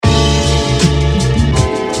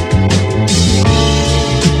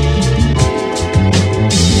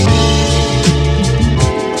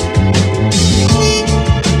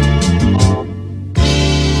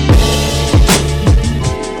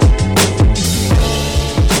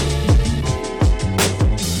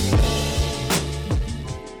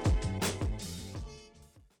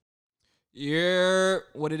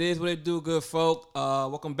What it is, what it do, good folk.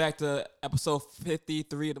 Welcome back to episode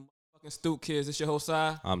 53 of the motherfucking Stoop Kids. This your host, Si.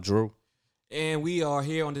 I'm Drew. And we are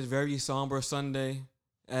here on this very somber Sunday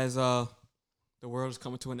as the world is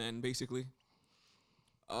coming to an end, basically.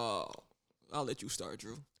 I'll let you start,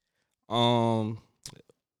 Drew.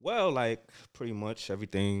 Well, like pretty much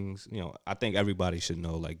everything's, I think everybody should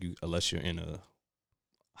know, like you, unless you're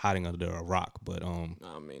hiding under a rock. But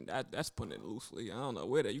I mean, that's putting it loosely. I don't know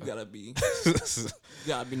where that you gotta be. You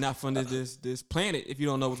gotta be not from this planet if you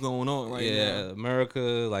don't know what's going on right now. Yeah, America,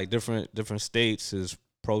 like different states is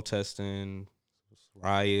protesting,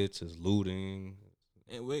 riots, is looting.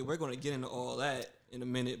 And we're gonna get into all that in a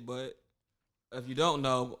minute, but if you don't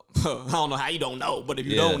know, I don't know how you don't know, but if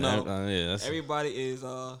you don't know, everybody is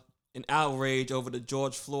in outrage over the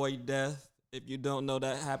George Floyd death. If you don't know,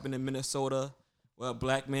 that happened in Minnesota, where a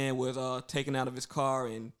black man was taken out of his car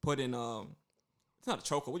and put in it's not a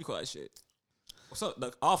choker. What do you call that shit? So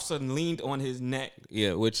the officer leaned on his neck.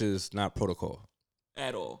 Yeah, which is not protocol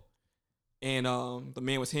at all. And the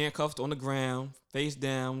man was handcuffed on the ground, face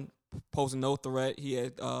down, posing no threat. He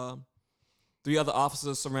had 3 other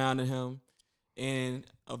officers surrounding him. And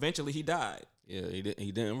eventually he died. Yeah,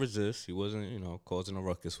 he didn't resist. He wasn't, causing a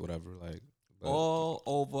ruckus, whatever. Like all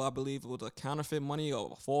over, I believe it was a counterfeit money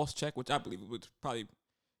or a false check, which I believe it was probably.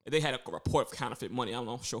 They had a report of counterfeit money. I'm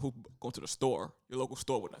not sure who going to the store, your local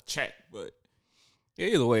store, with a check, but yeah,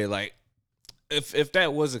 either way, like if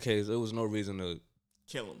that was the case, there was no reason to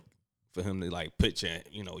kill him. For him to like put your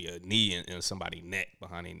knee in somebody's neck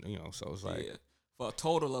behind him, So it's like for a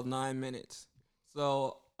total of 9 minutes.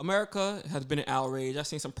 So America has been in outrage. I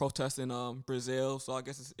seen some protests in Brazil, so I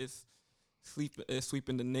guess it's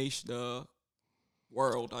sweeping the nation, the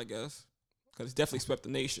world, I guess, because it's definitely swept the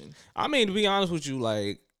nation. I mean, to be honest with you,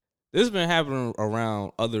 like this has been happening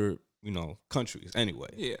around other countries anyway.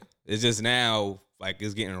 Yeah, it's just now like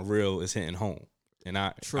it's getting real. It's hitting home in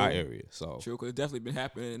our area. So true, because it's definitely been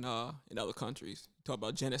happening in other countries. Talk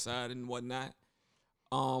about genocide and whatnot.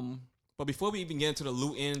 But before we even get into the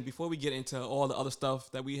looting, before we get into all the other stuff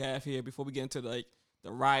that we have here, before we get into like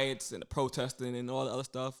the riots and the protesting and all the other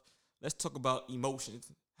stuff, let's talk about emotions.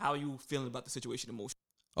 How are you feeling about the situation emotionally?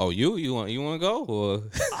 Oh, you want to go? Or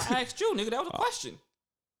I asked you, nigga. That was a question.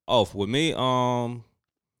 Oh, with me, well,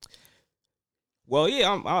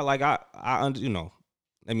 yeah,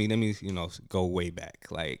 let me go way back.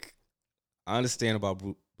 Like, I understand about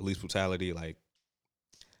police brutality. Like,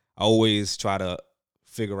 I always try to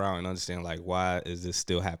figure out and understand, like, why is this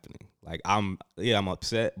still happening? Like, I'm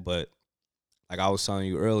upset, but like I was telling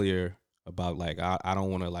you earlier about, like, I don't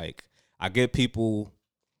want to, like, I get people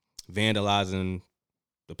vandalizing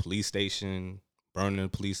the police station, burning the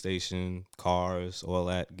police station, cars, all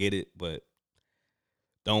that, get it, but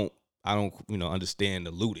I don't understand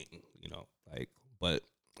the looting, like, but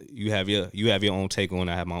you have your own take on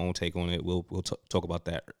it. I have my own take on it. We'll talk about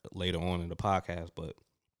that later on in the podcast. But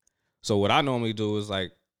so what I normally do is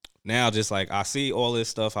like now, just like I see all this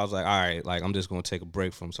stuff, I was like, all right, like I'm just gonna take a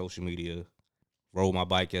break from social media. Rode my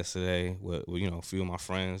bike yesterday with a few of my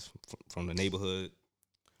friends from the neighborhood.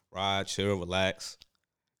 Ride, chill, relax.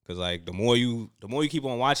 Cause like the more you keep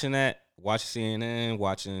on watching CNN,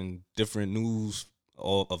 watching different news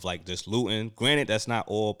all of like just looting. Granted, that's not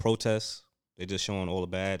all protests. They're just showing all the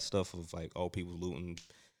bad stuff of like all people looting,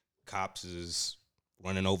 cops is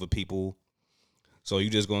running over people. So you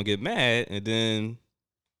just gonna get mad, and then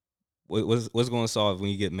what's going to solve when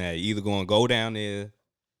you get mad? You either gonna go down there,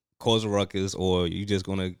 cause a ruckus, or you just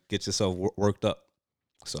gonna get yourself worked up.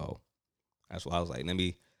 So that's why I was like, let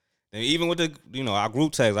me. And even with the, our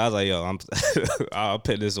group text, I was like, yo, I'll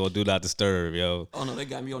put this on Do Not Disturb, yo. Oh, no, they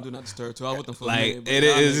got me on Do Not Disturb, too. I was with them for like, a minute.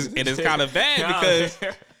 It is kind of bad because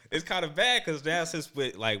it's kind of bad because now since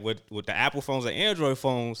with the Apple phones and Android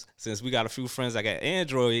phones, since we got a few friends that got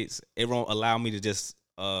Androids, it won't allow me to just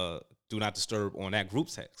Do Not Disturb on that group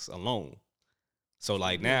text alone. So,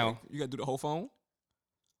 like, now. You got to do the whole phone?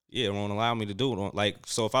 Yeah, it won't allow me to do it. Like,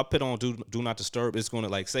 so if I put on Do Not Disturb, it's going to,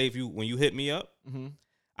 like, say when you hit me up, mm-hmm.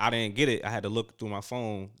 I didn't get it. I had to look through my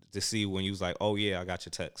phone to see when you was like, "Oh yeah, I got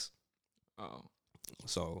your text." Oh,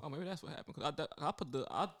 so maybe that's what happened. Cause I put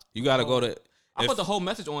I put the whole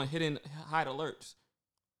message on hidden hide alerts.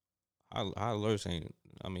 Hide alerts ain't.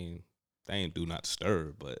 I mean, they ain't Do Not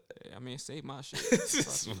Disturb, but I mean, save my shit.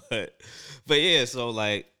 but yeah, so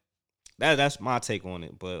like that's my take on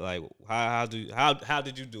it. But like, how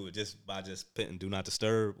did you do it? Just by putting Do Not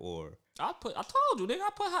Disturb or? I told you, nigga. I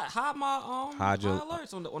put hide my hide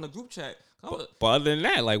alerts on the group chat. But other than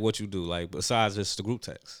that, like what you do, like besides just the group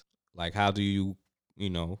text, like how do you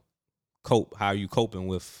cope? How are you coping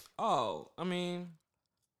with? Oh, I mean,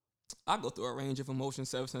 I go through a range of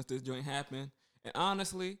emotions ever since this joint happened. And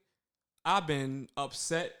honestly, I've been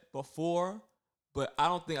upset before, but I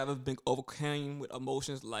don't think I've ever been overcome with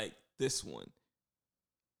emotions like this one.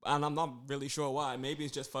 And I'm not really sure why. Maybe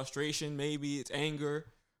it's just frustration. Maybe it's anger.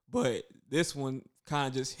 But this one kind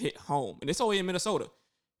of just hit home. And it's only in Minnesota.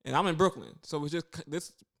 And I'm in Brooklyn. So it's just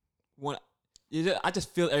this one. I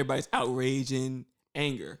just feel everybody's outrage and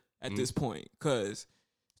anger at this point. Because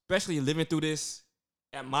especially living through this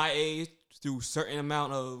at my age, through certain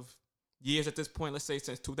amount of years at this point, let's say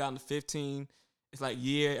since 2015, it's like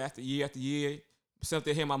year after year after year.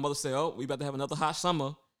 Something I hear my mother say, oh, we about to have another hot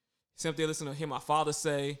summer. Something I listen to hear my father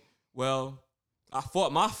say, well, I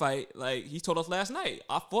fought my fight. Like, he told us last night,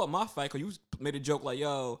 I fought my fight because you made a joke like,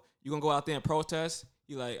 yo, you going to go out there and protest?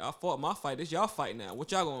 He like, I fought my fight. This y'all fight now.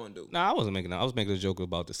 What y'all going to do? Nah, I wasn't making that. I was making a joke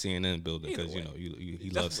about the CNN building because, you know,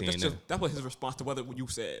 he loves CNN. That's what his response to what you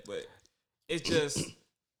said. But it's just...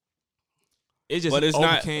 but it's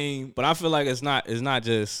overcame. Not. But I feel like it's not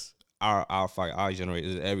just our fight, our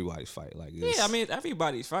generation. It's everybody's fight. Like, I mean, it's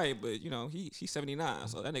everybody's fight. But you know, he's 79,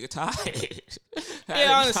 so that nigga tired.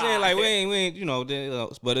 Yeah, I understand. Like we ain't, you know.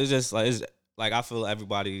 But it's just like I feel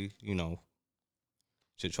everybody, you know,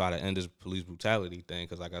 should try to end this police brutality thing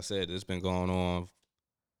because, like I said, it's been going on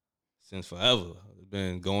since forever. It's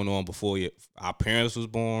been going on before our parents was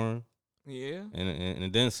born. Yeah,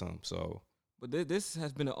 and then some. So. But this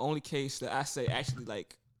has been the only case that I say actually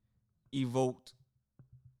like evoked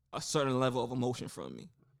a certain level of emotion from me.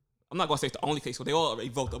 I'm not gonna say it's the only case, so they all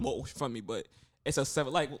evoked emotion from me, but it's a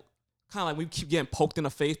seven like kind of like we keep getting poked in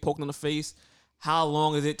the face. How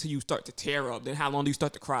long is it till you start to tear up? Then how long do you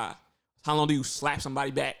start to cry? How long do you slap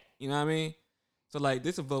somebody back? You know what I mean? So like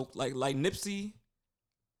this evoked like Nipsey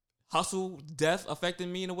Hussle death affected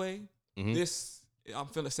me in a way. Mm-hmm. This I'm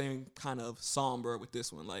feeling the same kind of somber with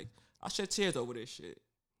this one. Like I shed tears over this shit.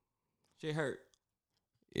 Shit hurt.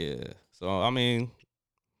 Yeah. So I mean,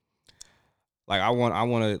 like I want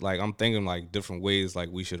to like I'm thinking like different ways like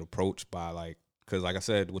we should approach by like because like I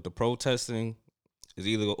said with the protesting,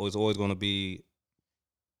 it's always going to be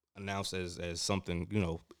announced as something, you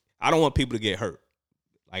know. I don't want people to get hurt.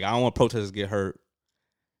 Like I don't want protesters to get hurt.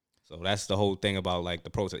 So that's the whole thing about like the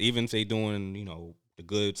protest. Even if they doing, you know, the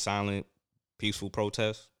good, silent, peaceful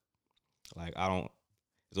protest, like I don't.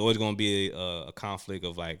 There's always going to be a conflict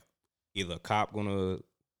of like either a cop going to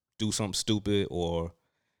do something stupid or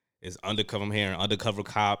it's undercover. I'm hearing undercover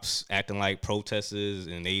cops acting like protesters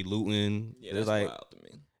and they looting. Yeah, that's like, wild to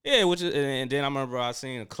me. Yeah, which is, and then I remember I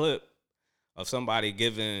seen a clip of somebody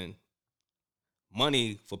giving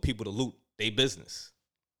money for people to loot their business.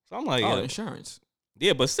 So I'm like, insurance.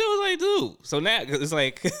 Yeah, but still, it's like, dude. So now it's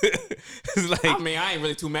like, I mean, I ain't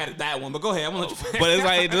really too mad at that one, but go ahead. I'm gonna let you. But it's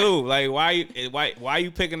like, dude, like, why you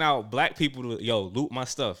picking out black people to loot my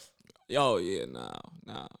stuff? Yo, yeah,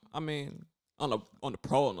 nah. I mean, on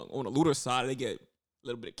the looter side, they get a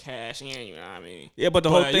little bit of cash. You know what I mean? Yeah, but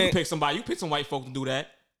whole thing, you pick some white folk to do that.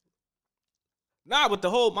 Nah, but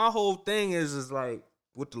my whole thing is like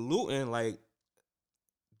with the looting, like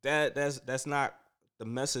that's not the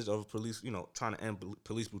message of police, you know, trying to end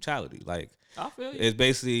police brutality. Like, I feel you. It's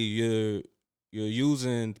basically you're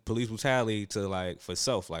using police brutality to like for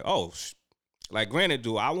self. Like, like granted,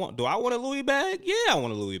 do I want a Louis bag? Yeah, I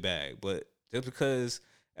want a Louis bag. But just because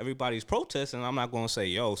everybody's protesting, I'm not gonna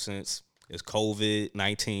say, since it's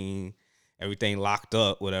COVID-19, everything locked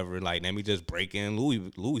up, whatever. Like, let me just break in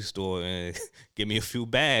Louis store and give me a few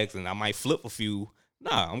bags, and I might flip a few.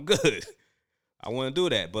 Nah, I'm good. I want to do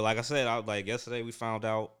that, but like I said, yesterday we found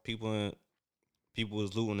out people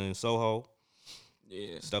was looting in Soho,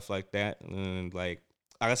 yeah, stuff like that, and like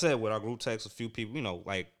I said, with our group text, a few people, you know,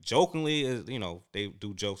 like jokingly, you know, they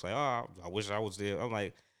do jokes like, "Oh, I wish I was there." I'm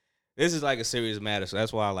like, this is like a serious matter, so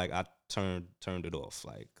that's why I turned it off,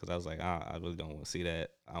 like, because I was like, I really don't want to see that.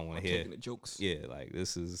 I don't want to hear the jokes. Yeah, like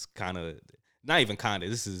this is kind of not even kind of.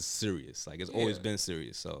 This is serious. Like it's always been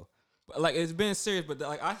serious. So. Like it's been serious, but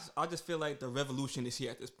like I just feel like the revolution is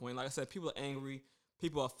here at this point. Like I said, people are angry,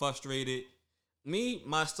 people are frustrated. Me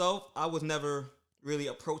myself, I was never really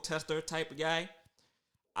a protester type of guy.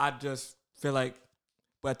 I just feel like,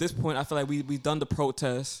 but at this point, I feel like we've done the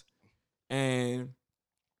protest, and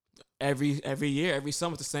every year, every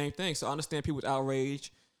summer, it's the same thing. So I understand people's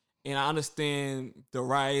outrage, and I understand the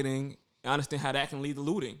rioting. I understand how that can lead to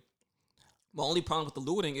looting. My only problem with the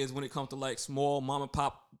looting is when it comes to like small mom and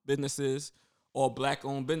pop businesses or black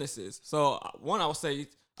owned businesses. So one, I would say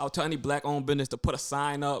I would tell any black owned business to put a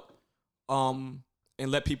sign up, and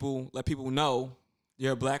let people know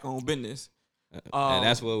you're a black owned business. And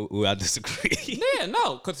that's where I disagree. Yeah,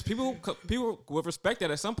 no, because people would respect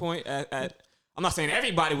that at some point. I'm I'm not saying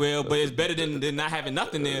everybody will, but it's better than not having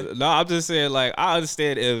nothing there. No, I'm just saying, like, I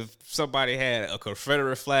understand if somebody had a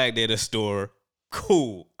Confederate flag in the store,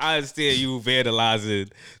 cool. I understand you vandalizing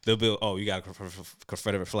the bill. Oh, you got a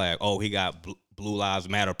Confederate flag. Oh, he got Blue Lives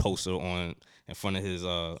Matter poster on in front of his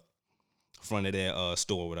front of their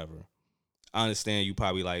store or whatever. I understand you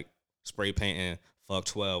probably like spray painting fuck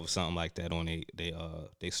 12 or something like that on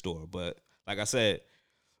they store. But like I said,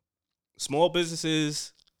 small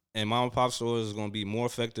businesses and mom and pop stores is going to be more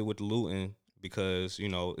effective with the looting because, you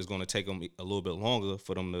know, it's going to take them a little bit longer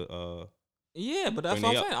for them to yeah, but that's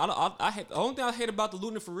what I'm saying. I hate, the only thing I hate about the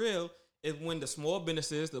looting for real is when the small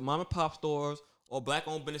businesses, the mom and pop stores, or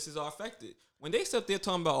black-owned businesses are affected. When they sit there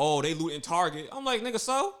talking about, oh, they looting Target, I'm like, nigga,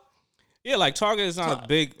 so? Yeah, like Target is not a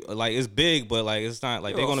big, like it's big, but like it's not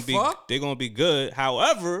like they're gonna be good.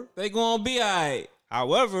 However, they gonna be alright.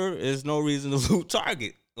 However, there's no reason to loot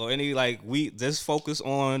Target or any we just focus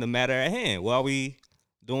on the matter at hand. What are we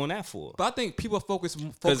doing that for? But I think people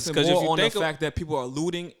focusing more on the fact that people are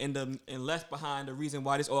looting and less behind the reason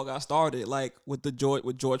why this all got started, like with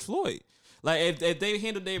George Floyd. Like if they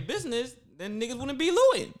handled their business, then niggas wouldn't be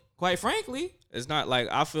looting. Quite frankly, it's not like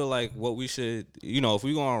I feel like what we should, if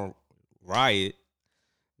we gonna riot,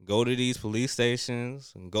 go to these police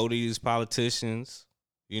stations and go to these politicians,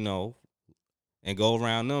 and go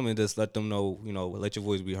around them and just let them know, let your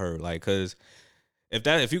voice be heard. Like, cause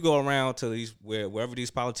if you go around to these wherever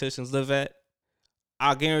these politicians live at,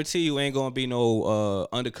 I guarantee you ain't gonna be no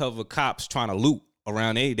undercover cops trying to loot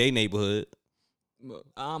around their neighborhood.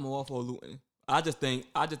 I'm all for looting. I just think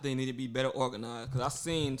they need to be better organized. Cause I've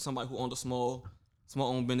seen somebody who owned a small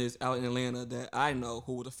owned business out in Atlanta that I know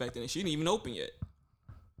who was affected, and she didn't even open yet.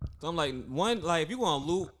 So I'm like, if you want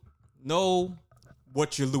to loot, know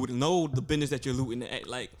what you're looting, know the business that you're looting at.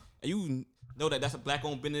 Like, you know that's a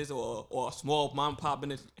black-owned business or a small mom-and-pop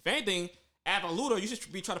business. If anything, as a looter, you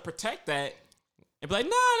should be trying to protect that and be like,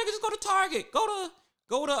 nah, nigga, just go to Target, go to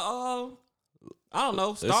I don't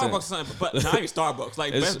know, Starbucks or something, but not even Starbucks,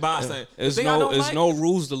 like Best Buy something. There's no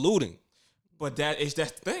rules to looting. But that's the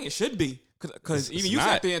thing. It should be. Because even you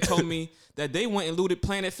sat there and told me that they went and looted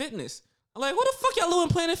Planet Fitness. I'm like, what the fuck y'all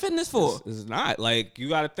looting Planet Fitness for? It's not. Like, you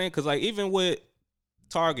got to think, because, like, even with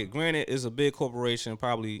Target, granted, it's a big corporation,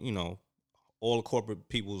 probably, all the corporate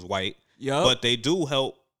people is white. Yep. But they do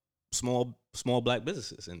help small black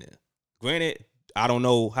businesses in there. Granted, I don't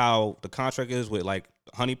know how the contract is with, like,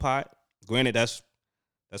 Honey Pot. Granted, that's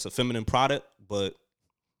a feminine product, but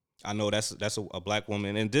I know that's a black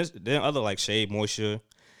woman. And then other, like, Shade Moisture,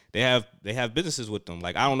 they have businesses with them.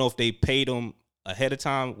 Like, I don't know if they paid them ahead of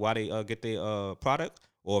time while they get their product,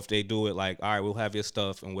 or if they do it like, all right, we'll have your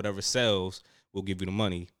stuff and whatever sells, we'll give you the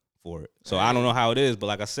money for it. So I don't know how it is, but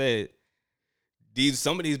like I said,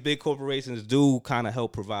 some of these big corporations do kind of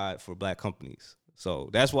help provide for black companies. So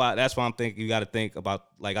that's why I'm thinking you got to think about,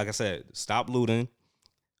 like I said, stop looting,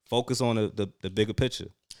 focus on the bigger picture.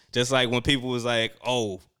 Just like when people was like,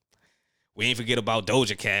 oh, we ain't forget about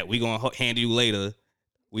Doja Cat, we gonna handle you later.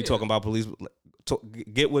 We talking about police.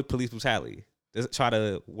 Get with police brutality. Just try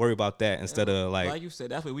to worry about that instead of like you said.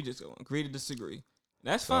 That's what we just agree to disagree.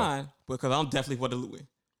 That's fine, because I'm definitely for the looting.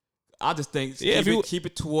 I just think keep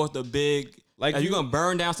it towards the big. Like, if you're gonna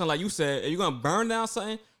burn down something, like you said, if you're gonna burn down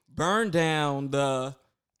something, burn down the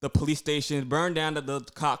police stations, burn down the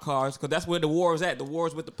cop cars, because that's where the war is at. The war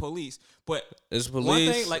is with the police. But it's police.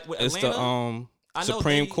 One thing, like with Atlanta, it's the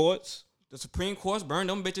Supreme Courts. The Supreme Courts burn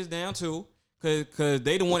them bitches down too. Because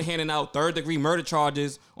they the one handing out third-degree murder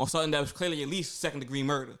charges on something that was clearly at least second-degree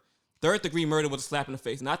murder. Third-degree murder was a slap in the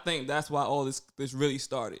face. And I think that's why all this really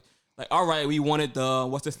started. Like, all right, we wanted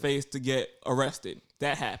what's-his-face to get arrested.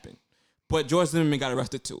 That happened. But George Zimmerman got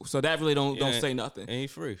arrested too. So that really don't say nothing. And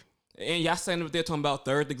he's free. And y'all saying what they're talking about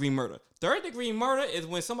third-degree murder. Third-degree murder is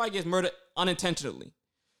when somebody gets murdered unintentionally.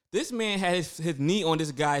 This man had his knee on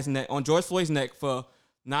this guy's neck, on George Floyd's neck, for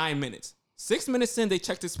 9 minutes. 6 minutes in, they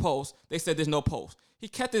checked his pulse. They said there's no pulse. He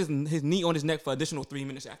kept his knee on his neck for additional 3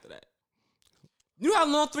 minutes after that. You know how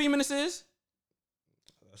long 3 minutes is?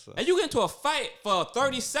 And you get into a fight for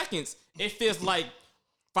 30 seconds, it feels like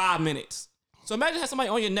 5 minutes. So imagine having somebody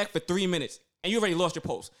on your neck for 3 minutes and you already lost your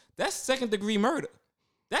pulse. That's second-degree murder.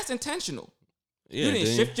 That's intentional. Yeah, you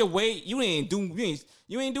didn't shift your weight. You ain't do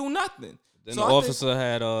nothing. Then so the officer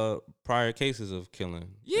had prior cases of killing.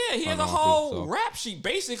 Yeah, he has a whole rap sheet,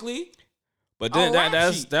 basically. But then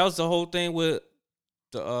that was the whole thing with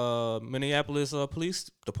the Minneapolis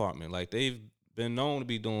police department. Like, they've been known to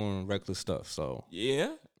be doing reckless stuff. So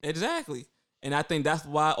yeah, exactly. And I think that's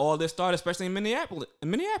why all this started, especially in Minneapolis.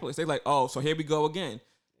 They're like, oh, so here we go again.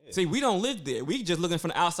 Yeah. See, we don't live there. We just looking from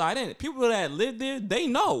the outside in. People that live there, they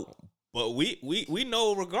know. But we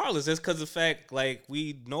know regardless. That's because of the fact, like,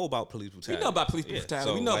 we know about police brutality. We know about police brutality.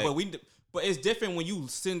 So, we know, like, but it's different when you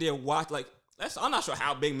sit there and watch. Like, I'm not sure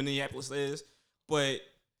how big Minneapolis is, but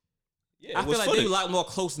I feel like they're a lot more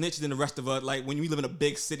close knit than the rest of us. Like when you live in a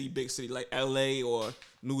big city like LA or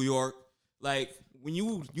New York, like when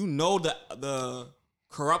you know the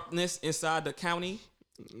corruptness inside the county,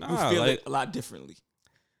 you feel it a lot differently.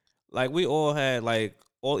 Like we all had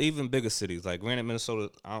even bigger cities. Like granted,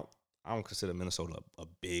 Minnesota, I don't consider Minnesota a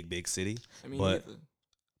big city. I mean,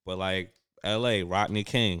 but like LA, Rodney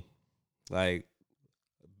King, like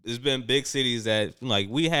there's been big cities that like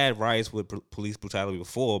we had riots with police brutality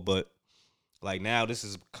before, but like now this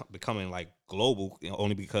is becoming like global,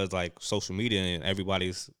 only because like social media and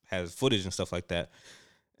everybody's has footage and stuff like that.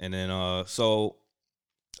 And then so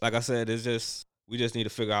like I said, we just need to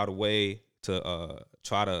figure out a way to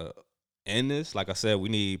try to end this. Like I said, we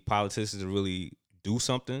need politicians to really do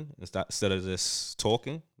something instead of just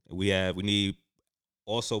talking. We need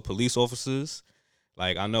also police officers.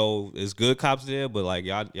 Like I know there's good cops there, but like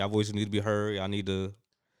y'all voices need to be heard. Y'all need to,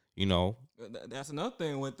 you know. That's another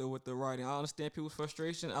thing with the writing. I understand people's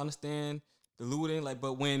frustration. I understand the looting. Like,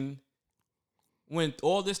 but when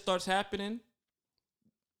all this starts happening,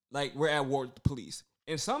 like we're at war with the police.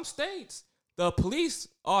 In some states, the police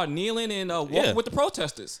are kneeling and walking with the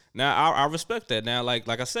protesters. Now I respect that. Now, like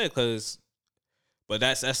I said, but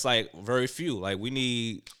that's like very few. Like we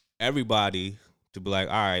need everybody to be like,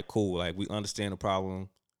 all right, cool. Like we understand the problem,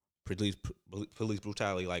 police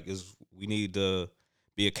brutality. Like we need to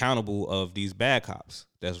be accountable of these bad cops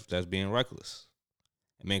that's being reckless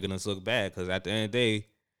and making us look bad. Because at the end of the day,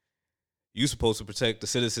 you supposed to protect the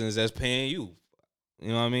citizens that's paying you. You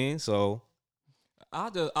know what I mean? So I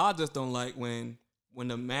just don't like when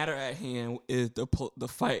the matter at hand is the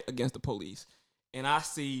fight against the police, and I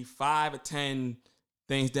see 5 or 10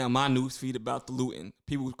 things down my news feed about the looting.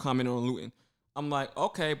 People commenting on looting. I'm like,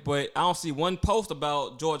 okay, but I don't see one post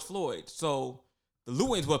about George Floyd. So the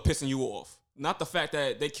looting is what pissing you off, not the fact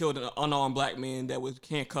that they killed an unarmed black man that was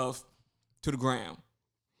handcuffed to the ground.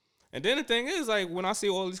 And then the thing is, like, when I see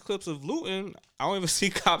all these clips of looting, I don't even see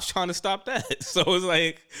cops trying to stop that. So it's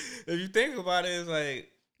like, if you think about it, it's like,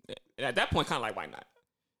 at that point, kind of like, why not?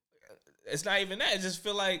 It's not even that. I just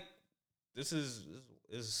feel like this is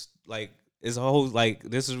like, it's a whole, like,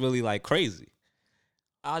 this is really like crazy.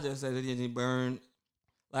 I just said it didn't burn.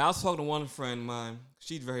 Like I was talking to one friend of mine.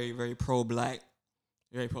 She's very, very pro-black.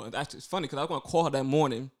 Very pro. Actually, it's funny because I was gonna call her that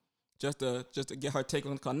morning just to get her take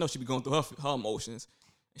on it. Cause I know she be going through her emotions.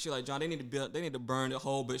 And she's like, John, they need to burn the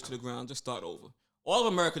whole bitch to the ground. Just start over. All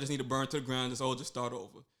of America just need to burn to the ground. Just start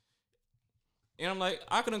over. And I'm like,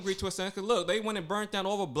 I can agree to a sense. Cause look, they went and burnt down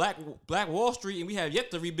over Black Wall Street, and we have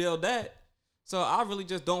yet to rebuild that. So I really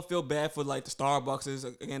just don't feel bad for like the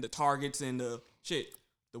Starbucks, again, the Targets and the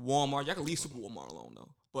Walmart. Y'all can leave Super Walmart alone though.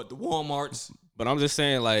 But the Walmarts. But I'm just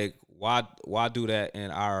saying, like, why do that in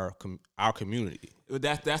our community?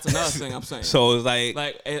 That's another thing I'm saying. So it's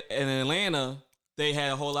like in Atlanta, they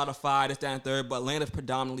had a whole lot of fire, this, that, and third, but Atlanta's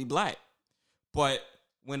predominantly black. But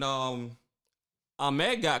when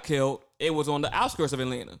Ahmed got killed, it was on the outskirts of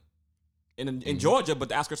Atlanta, in Georgia, but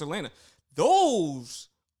the outskirts of Atlanta. Those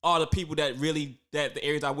are the people that the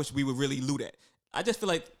areas I wish we would really loot at. I just feel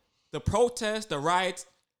like the protests, the riots,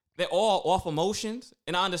 they're all off emotions,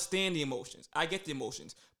 and I understand the emotions. I get the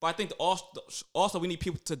emotions, but I think also we need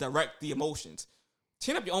people to direct the emotions.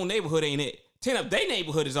 Tearing up your own neighborhood ain't it. Tearing up their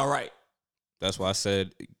neighborhood is all right. That's why I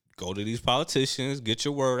said go to these politicians, get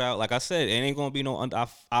your word out. Like I said, it ain't gonna be no.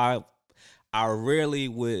 I rarely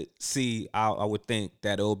would see. I would think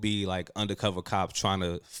that it'll be like undercover cops trying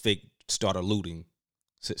to start a looting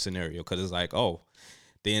scenario, because it's like, oh,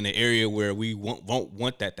 they're in the area where we won't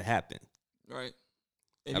want that to happen. Right.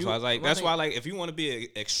 That's why I was like. That's why, like, if you want to be an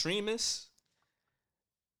extremist,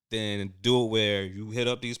 then do it where you hit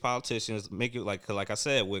up these politicians, make it like I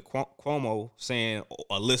said with Cuomo saying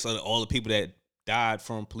a list of all the people that died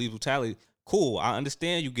from police brutality. Cool, I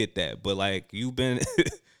understand you get that, but like you've been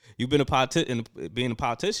a politician, being a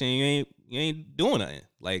politician, you ain't doing nothing.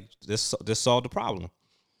 Like this solve the problem.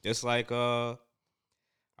 Just like I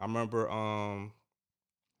remember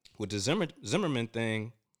with the Zimmerman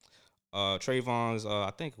thing, Trayvon's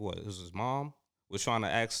I think it was his mom was trying to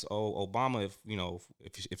ask Obama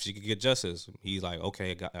if she could get justice. He's like,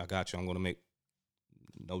 okay, I got you. I'm going to make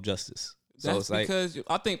no justice. So that's it's like, because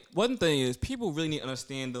I think one thing is people really need to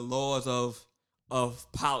understand the laws of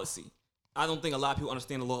policy. I don't think a lot of people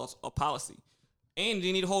understand the laws of policy, and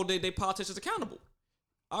they need to hold their politicians accountable.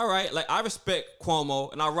 All right, like I respect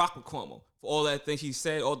Cuomo and I rock with Cuomo for all that things he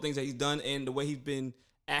said, all the things that he's done, and the way he's been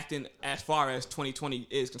acting as far as 2020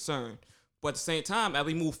 is concerned. But at the same time, as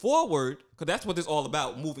we move forward, because that's what this is all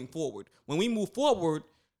about, moving forward. When we move forward,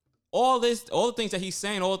 all the things that he's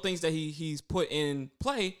saying, all the things that he's put in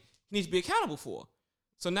play, he needs to be accountable for.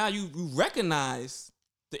 So now you recognize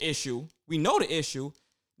the issue. We know the issue.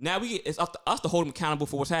 Now it's up to us to hold him accountable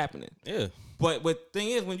for what's happening. Yeah. But the thing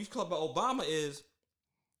is, when you talk about Obama,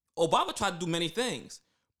 Obama tried to do many things.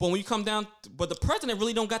 But when you come down, but the president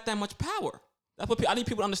really don't got that much power. That's what I need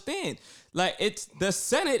people to understand. Like, it's the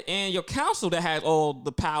Senate and your council that has all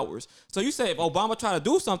the powers. So you say if Obama tried to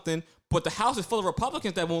do something, but the House is full of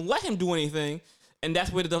Republicans that won't let him do anything, and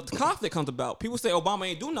that's where the conflict comes about. People say Obama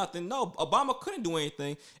ain't do nothing. No, Obama couldn't do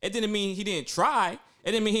anything. It didn't mean he didn't try.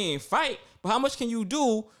 It didn't mean he didn't fight. But how much can you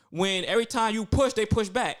do when every time you push, they push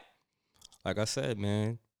back? Like I said,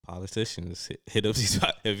 man, politicians hit up these.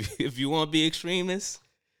 If you want to be extremists,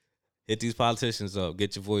 hit these politicians up.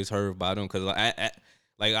 Get your voice heard by them. Because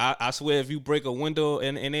I swear, if you break a window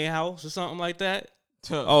in their house or something like that,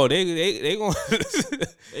 oh, they gonna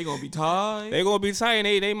they gonna be tight. They gonna be tight. And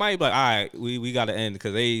they might be like, all right, we gotta end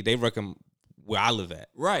because they reckon where I live at.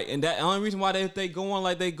 Right, and that the only reason why they go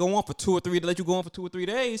on they go on for 2 or 3 to let you go on for 2 or 3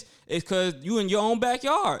 days is because you in your own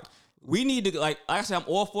backyard. We need to like I said, I'm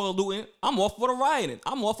all for the looting. I'm all for the rioting.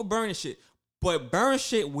 I'm all for burning shit. But burn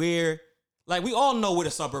shit where we all know where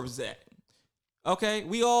the suburbs is at. Okay,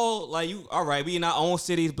 we all all right. We in our own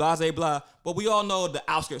cities, blah blah blah. But we all know the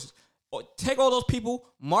outskirts. Take all those people,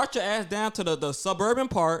 march your ass down to the suburban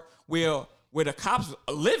part where the cops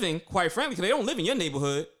are living. Quite frankly, because they don't live in your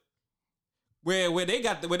neighborhood. Where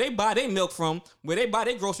they buy their milk from, where they buy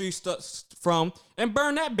their grocery stuff from, and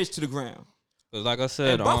burn that bitch to the ground. Cause like I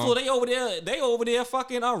said, and Buffalo, they over there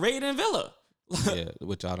fucking raiding Villa. Yeah,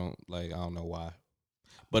 which I don't know why.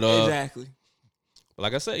 But exactly.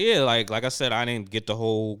 Like I said, yeah, like I said, I didn't get the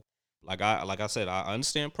whole like I said, I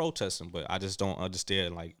understand protesting, but I just don't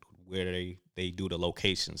understand where they do the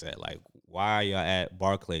locations at. Like, why are y'all at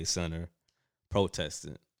Barclays Center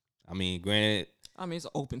protesting? I mean, granted, it's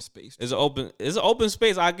an open space. It's an open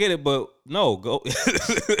space. I get it, but no, go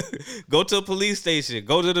go to a police station.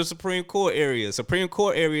 Go to the Supreme Court area. Supreme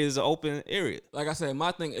Court area is an open area. Like I said,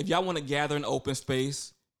 my thing, if y'all want to gather in open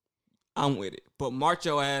space, I'm with it. But march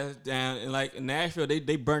your ass down. And in Nashville,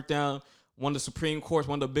 they burnt down one of the Supreme Courts,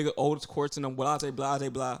 one of the bigger, oldest courts in the blah, blah,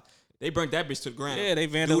 blah. They burnt that bitch to the ground. Yeah, they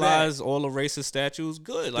vandalized all the racist statues.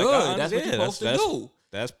 Good. Good. That's what you're supposed to do.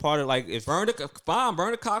 That's part of if burn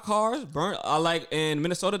the cop cars. In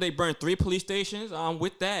Minnesota they burned 3 police stations. I'm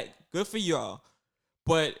with that. Good for y'all.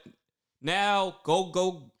 But now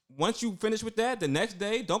go once you finish with that, the next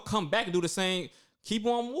day don't come back and do the same. Keep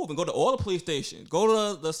on moving. Go to all the police stations.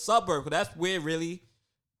 Go to the suburb. That's where quite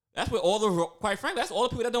frankly, that's all the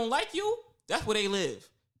people that don't like you. That's where they live.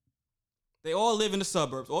 They all live in the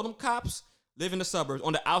suburbs. All them cops live in the suburbs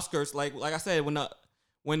on the outskirts. Like I said,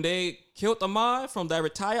 when they killed Ahmaud from that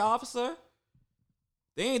retired officer,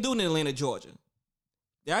 they ain't doing it in Atlanta, Georgia.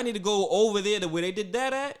 Y'all need to go over there to where they did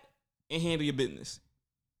that at and handle your business.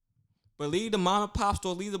 But leave the mom and pop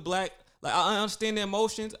store, leave the black. I understand their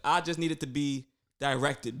emotions. I just need it to be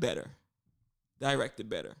directed better.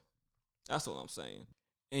 That's all I'm saying.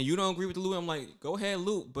 And you don't agree with the loot, I'm like, go ahead,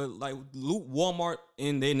 loot. But loot Walmart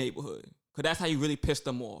in their neighborhood. Because that's how you really piss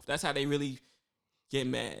them off. That's how they really get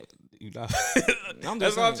mad. That's what I'm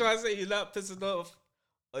trying to say. You're not pissing off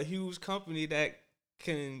a huge company that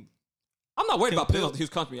can. I'm not worried about pissing off a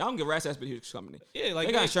huge company. I don't give a rat's ass but a huge company. Yeah,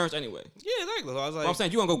 they got insurance anyway. Yeah, exactly. I was I'm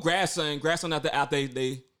saying you gonna go grass on out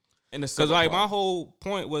they in the because my whole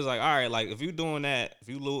point was all right, if you doing that, if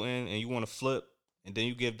you looting and you want to flip, and then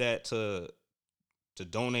you give that to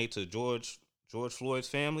donate to George Floyd's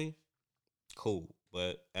family, cool.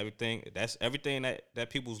 But everything that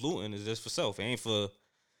people's looting is just for self. It ain't for.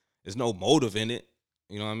 There's no motive in it.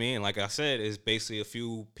 You know what I mean? Like I said, it's basically a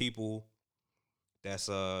few people that's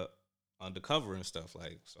undercover and stuff.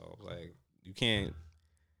 You can't.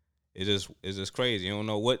 It's just crazy. You don't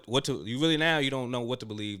know what to. You really now you don't know what to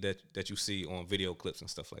believe that you see on video clips and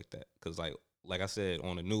stuff like that. Because like I said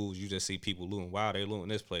on the news, you just see people looting. Wow, they looting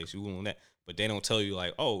this place. You looting that, but they don't tell you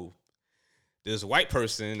oh. This white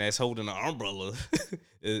person that's holding an umbrella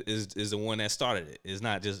is the one that started it. It's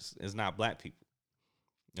not black people.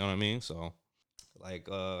 You know what I mean? So, I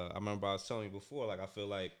remember I was telling you before, I feel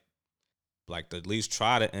like to at least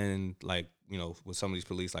try to end, with some of these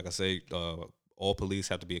police, like I say, all police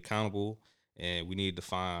have to be accountable, and we need to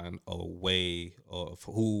find a way of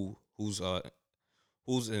who's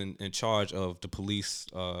in charge of the police,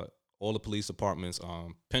 all the police departments,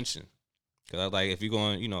 pension. Because if you're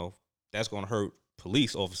going, that's going to hurt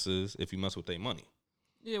police officers if you mess with their money.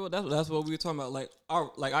 Yeah, well, that's what we were talking about.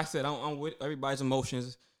 Like I said, I'm with everybody's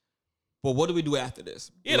emotions. But what do we do after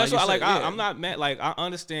this? Yeah, that's why. I'm not mad. Like, I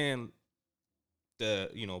understand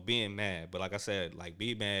being mad, but like I said, like,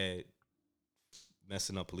 be mad,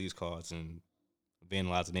 messing up police cars and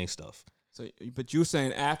vandalizing their stuff. So, but you're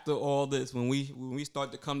saying after all this, when we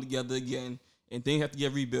start to come together again and things have to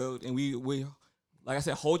get rebuilt, and we like I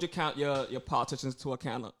said, hold your politicians to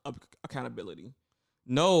accountability.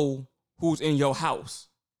 Know who's in your house.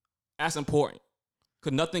 That's important.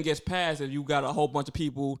 Because nothing gets passed if you got a whole bunch of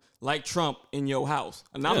people like Trump in your house.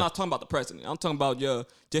 And I'm not talking about the president. I'm talking about your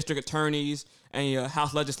district attorneys and your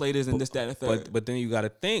house legislators and this, that, and the third. But then you got to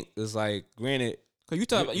think, it's like, granted. Because you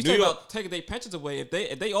talk about taking their pensions away.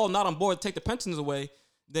 If they all not on board to take the pensions away,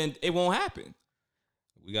 then it won't happen.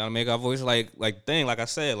 We got to make our voice like I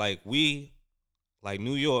said, like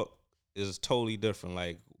New York is totally different.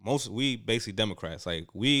 Like, we basically Democrats. Like,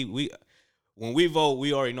 we when we vote,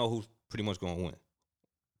 we already know who's pretty much going to win.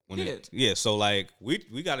 So like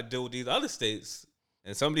we got to deal with these other states,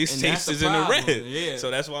 and some of these states is in the red. Yeah.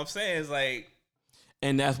 So that's what I'm saying. Is like,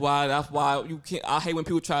 and that's why you can't. I hate when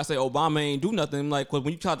people try to say Obama ain't do nothing. Like, cause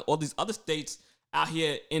when you try all these other states out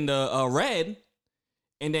here in the red,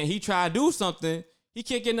 and then he try to do something, he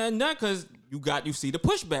can't get nothing done because you see the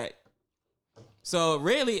pushback. So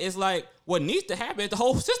really, it's like what needs to happen is the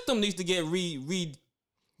whole system needs to get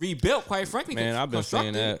rebuilt, quite frankly. Man, I've been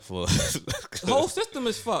saying that for the whole system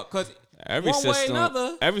is fucked. Cause every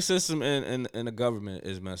system in the government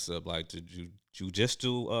is messed up. Like the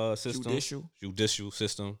judicial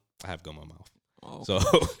system. I have gum in my mouth, so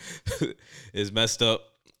it's messed up.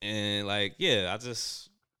 And like, yeah, that's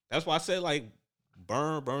why I said like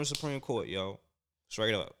burn Supreme Court, yo,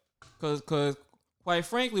 straight up. Cause quite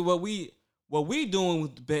frankly, what we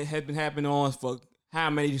doing has been happening on for how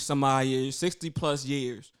many some odd years, 60 plus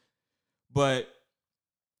years. But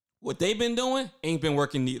what they've been doing ain't been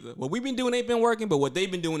working neither. What we've been doing ain't been working, but what they've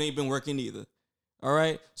been doing ain't been working either. All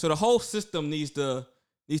right? So the whole system needs to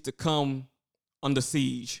come under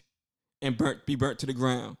siege and be burnt to the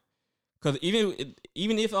ground. Because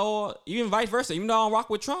even vice versa, even though I don't rock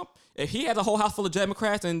with Trump, if he has a whole house full of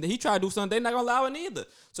Democrats and he try to do something, they're not going to allow it either.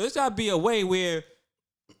 So it's got to be a way where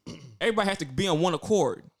everybody has to be on one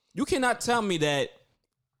accord. You cannot tell me that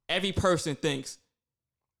every person thinks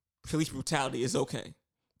police brutality is okay.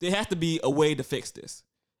 There has to be a way to fix this.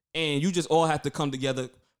 And you just all have to come together,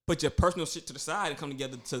 put your personal shit to the side and come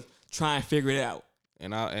together to try and figure it out.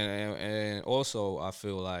 And also I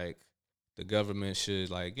feel like the government should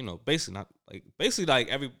basically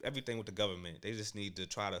everything with the government, they just need to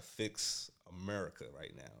try to fix America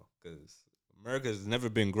right now, because America has never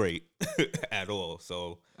been great at all.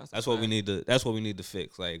 So that's what we need to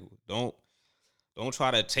fix. Like, don't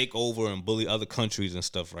try to take over and bully other countries and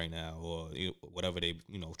stuff right now, or whatever they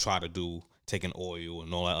try to do, taking oil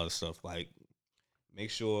and all that other stuff. Like, make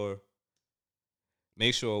sure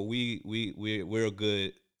we're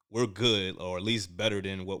good, or at least better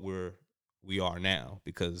than what we are now,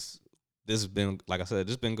 because this has been, like I said,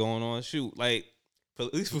 this has been going on. Shoot, like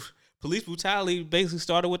police brutality basically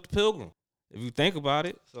started with the Pilgrim, if you think about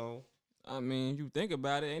it. So I mean, you think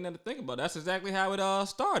about it, ain't nothing to think about. That's exactly how it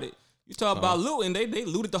started. You talk about looting, they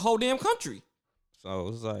looted the whole damn country. So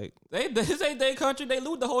it's like this ain't their country, they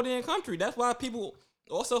looted the whole damn country. That's why people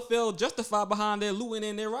also feel justified behind their looting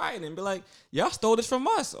and their rioting and be like, y'all stole this from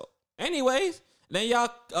us. So anyways, then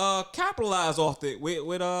y'all capitalize off it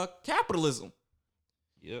with capitalism.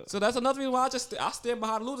 Yeah. So that's another reason why I stand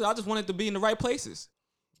behind the looters. I just wanted to be in the right places.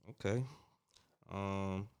 Okay.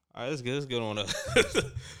 All right, let's get on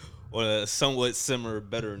a somewhat similar,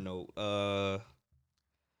 better note.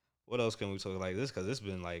 What else can we talk like this? Because it's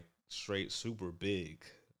been like straight super big.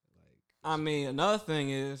 I mean, another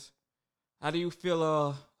thing is, how do you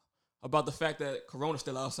feel about the fact that Corona's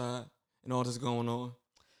still outside and all this going on?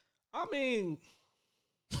 I mean,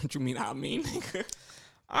 what you mean?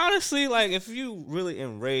 Honestly, like, if you really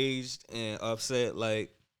enraged and upset,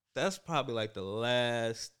 like, that's probably like the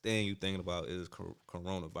last thing you thinking about is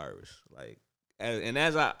coronavirus. Like,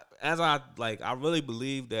 as I like, I really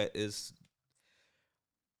believe that it's.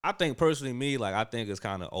 I think personally, I think it's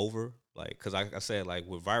kind of over. Like, because like I said, like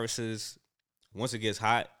with viruses, once it gets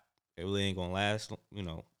hot, it really ain't gonna last.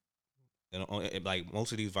 Like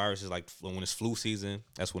most of these viruses, like when it's flu season,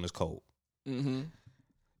 that's when it's cold. Mm-hmm.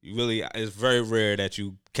 It's very rare that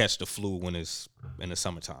you catch the flu when it's in the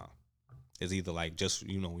summertime. It's either like just,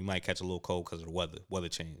 we might catch a little cold because of the weather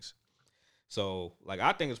change. So, like,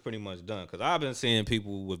 I think it's pretty much done because I've been seeing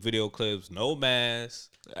people with video clips, no masks,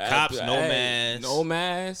 cops, no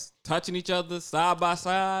masks, touching each other side by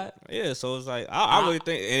side. Yeah, so it's like I really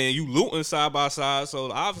think, and you looting side by side.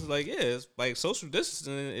 So I was like, yeah, it's like social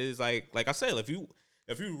distancing is like I said, if you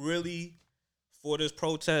really for this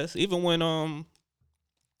protest, even when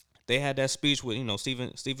they had that speech with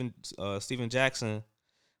Stephen Jackson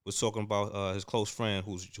was talking about his close friend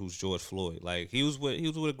who's George Floyd. Like he was with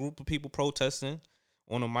a group of people protesting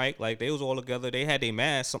on a mic. Like they was all together. They had their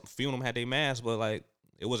masks. Some few of them had their masks, but like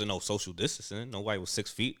it wasn't no social distancing. Nobody was 6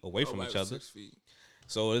 feet away from each other. 6 feet.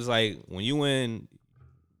 So it's like when you in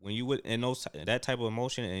that type of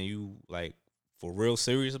emotion and you like for real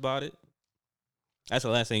serious about it, that's the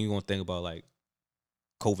last thing you're gonna think about, like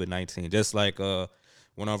COVID-19. Just like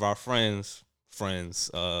one of our friends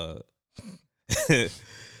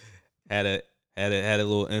had a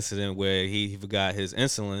little incident where he forgot his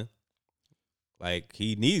insulin. Like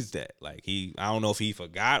he needs that. Like I don't know if he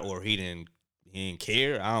forgot or he didn't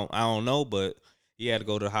care. I don't know, but he had to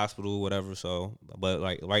go to the hospital or whatever. So, but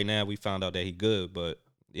like right now we found out that he good. But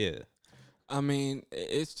yeah, I mean,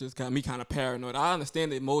 it's just got me kind of paranoid. I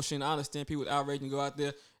understand the emotion. I understand people outraged and go out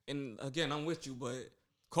there. And again, I'm with you, but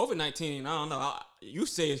COVID-19, I don't know. You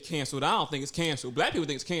say it's canceled. I don't think it's canceled. Black people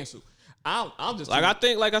think it's canceled. I'm just like, I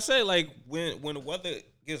think, like I said, like when the weather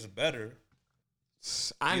gets better,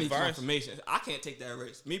 I need confirmation. I can't take that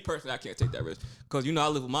risk. Me personally, I can't take that risk because I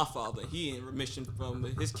live with my father. He in remission from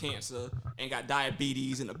his cancer and got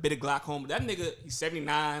diabetes and a bit of glaucoma. That nigga, he's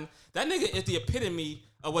 79. That nigga is the epitome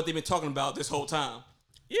of what they've been talking about this whole time.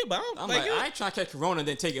 Yeah, but I'm like, I ain't trying to catch corona and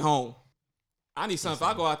then take it home. I need something.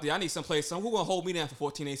 If I go out there, I need someplace. Who gonna hold me down for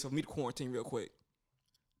 14 days for me to quarantine real quick?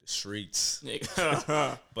 The streets.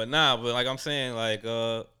 But like I'm saying, like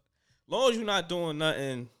long as you're not doing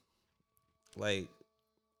nothing, like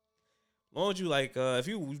long as you like if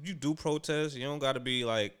you do protest, you don't gotta be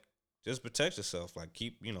like, just protect yourself. Like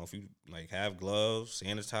keep, if you like have gloves,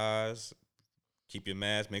 sanitize, keep your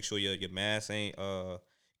mask, make sure your mask ain't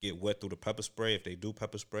get wet through the pepper spray. If they do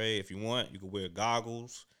pepper spray, if you want, you can wear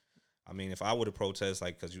goggles. I mean, if I were to protest,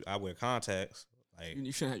 like, because I wear contacts, like...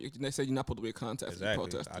 You shouldn't have... They say you're not supposed to wear contacts.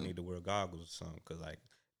 Exactly. I need to wear goggles or something, because, like,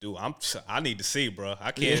 dude, I need to see, bro.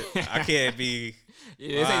 I can't be...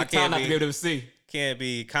 Yeah, it ain't time not to be able to see. Can't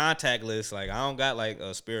be contactless. Like, I don't got, like,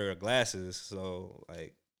 a spare of glasses, so,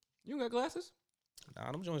 like... You don't got glasses?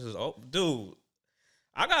 Nah, them joints is old. Dude,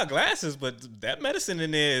 I got glasses, but that medicine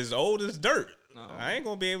in there is old as dirt. No. I ain't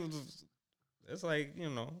gonna be able to... It's like,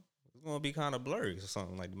 it's gonna be kind of blurry or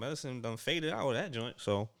something. Like the medicine done faded out of that joint.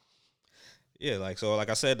 So yeah, like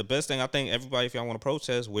I said, the best thing I think everybody, if y'all want to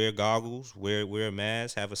protest, wear goggles, wear a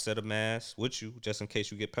mask, have a set of masks with you just in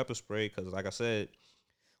case you get pepper spray. Because like I said,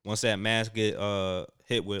 once that mask get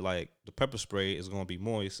hit with like the pepper spray, it's gonna be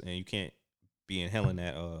moist and you can't be inhaling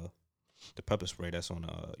that the pepper spray that's on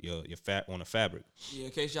your fat on the fabric. Yeah,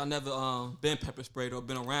 in case y'all never been pepper sprayed or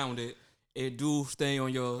been around it. It do stay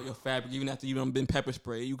on your fabric even after you done been pepper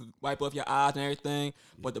sprayed. You could wipe off your eyes and everything,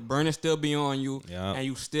 but the burner still be on you, and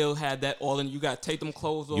you still had that all in. You got to take them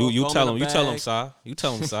clothes off. You tell them, Si. You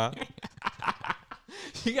tell them, Si.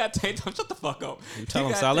 You got to take them. Shut the fuck up. You tell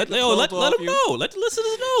them, Si. Let them know. Let the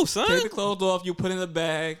listeners know, son. Take the clothes off. You put in the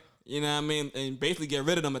bag. You know what I mean, and basically get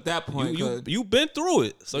rid of them at that point. You been through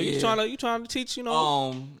it, so you trying to teach.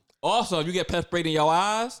 Also, if you get pepper sprayed in your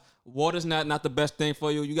eyes. Water's not the best thing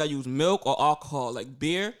for you. You gotta use milk or alcohol. Like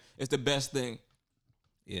beer is the best thing.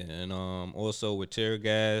 Yeah, and also with tear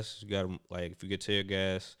gas, you gotta if you get tear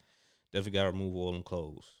gas, definitely gotta remove all them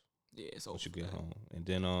clothes. Yeah, so once you get home. And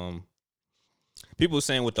then people are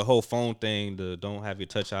saying with the whole phone thing, don't have your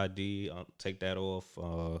touch ID, take that off.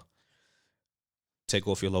 Take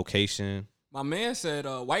off your location. My man said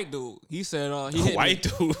white dude. He said white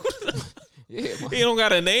dude. Yeah, he don't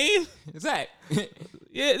got a name. Zach.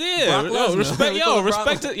 Yeah.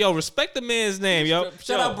 Respect the man's name, yo.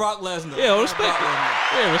 Shout out Brock Lesnar.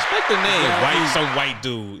 Respect the name. Some white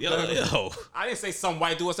dude. Yo. I didn't say some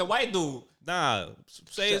white dude. I said white dude. Nah,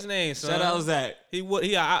 say his name, son. Shout out Zach. He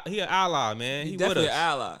an ally, man. He definitely an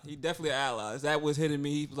ally. He definitely an ally. Zach was hitting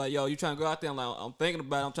me. He was like, yo, you trying to go out there? I'm like, I'm thinking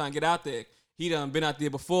about it. I'm trying to get out there. He done been out there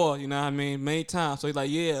before, you know what I mean, many times. So he's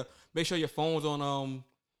like, yeah, make sure your phone's on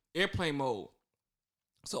airplane mode.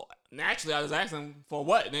 So naturally, I was asking for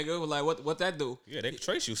what, nigga? Like, what that do? Yeah, they can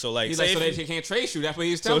trace you. So like, he's like, so they can't trace you. That's what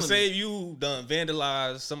he's telling me. So say you done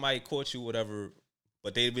vandalized, somebody caught you, whatever,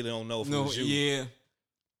 but they really don't know if it was you. Yeah.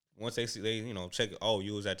 Once they see, they check. Oh,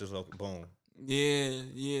 you was at this local. Boom.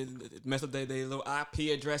 Yeah. Mess up their little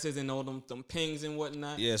IP addresses and all them pings and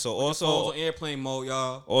whatnot. Yeah. So also on airplane mode,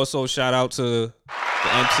 y'all. Also, shout out to the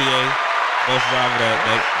MTA. bus driver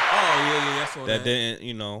that's all that didn't,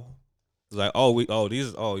 you know, like,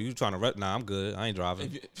 you trying to nah, I'm good. I ain't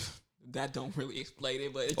driving. That don't really explain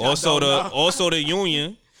it, but also the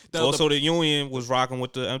union. The union was rocking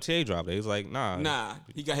with the MTA driver. They was like, nah,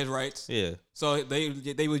 he got his rights. Yeah. So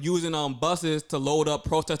they were using buses to load up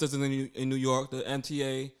protesters in New York, the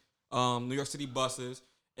MTA, New York City buses,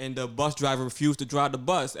 and the bus driver refused to drive the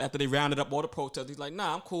bus after they rounded up all the protesters. He's like,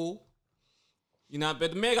 nah, I'm cool. You know,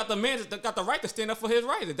 but the man got the right to stand up for his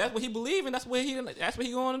rights. If that's what he believes, and that's what he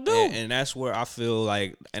going to do. And that's where I feel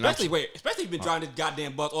like, and especially if you've been driving this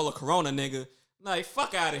goddamn bus, all the Corona, nigga. Like,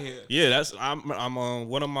 fuck out of here. Yeah, I'm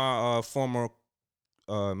one of my former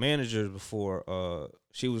managers before.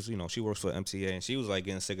 She was, you know, she works for MTA, and she was like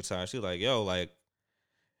getting sick and tired. She was like, yo, like,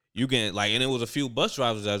 you getting like, and it was a few bus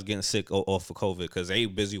drivers that was getting sick off of COVID because they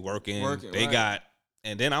busy working. They right. got.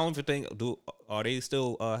 And then I don't even think, are they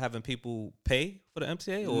still having people pay for the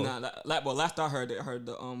MTA? Or? Nah, last I heard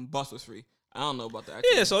the bus was free. I don't know about that.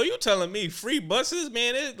 Yeah, so you telling me free buses,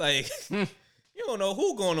 man? It's like you don't know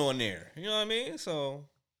who going on there. You know what I mean? So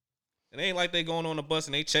it ain't like they going on the bus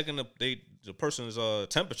and they checking the person's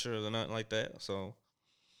temperature or nothing like that. So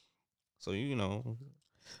you know,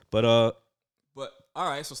 but all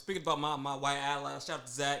right. So speaking about my white allies, shout out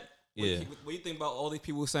to Zach. What do you think about all these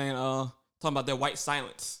people saying talking about their white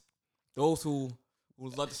silence? Those who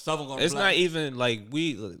let the Southern go. It's not even like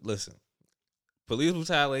listen. Police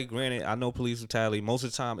brutality. Granted, I know police brutality most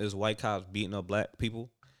of the time is white cops beating up black people.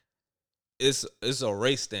 It's a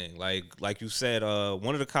race thing. Like you said,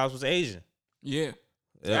 one of the cops was Asian. Yeah.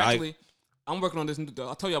 Actually, I'm working on this. I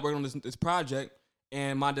told you I'm working on this project,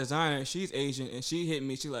 and my designer, she's Asian, and she hit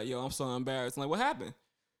me. She's like, "Yo, I'm so embarrassed." I'm like, "What happened?"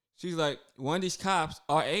 She's like, "One of these cops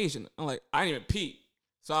are Asian." I'm like, "I didn't even peep."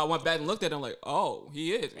 So I went back and looked at him like, oh,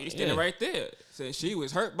 he is. He's standing right there. So she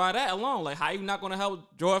was hurt by that alone. Like, how you not going to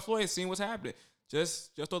help George Floyd seeing what's happening?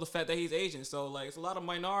 Just through the fact that he's Asian. So, like, it's a lot of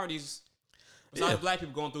minorities besides black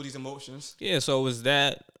people going through these emotions. Yeah, so is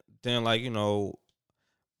that, then, like, you know,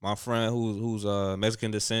 my friend who's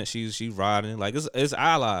Mexican descent, she's riding. Like, it's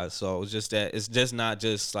allies. So it's just that, it's just not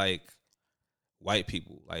just, like, white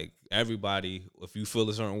people. Like, everybody, if you feel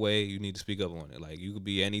a certain way, you need to speak up on it. Like, you could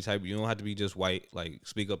be any type. You don't have to be just white. Like,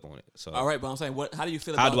 speak up on it. So all right, but I'm saying, how do you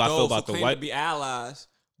feel about those who claim to be allies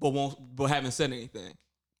but haven't said anything?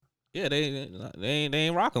 Yeah, they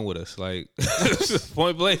ain't rocking with us. Like,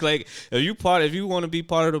 point blank. Like, if you want to be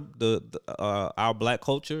part of the our black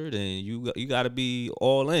culture, then you got to be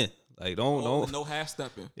all in. Like, don't no half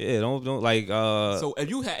stepping. Yeah, don't like. So if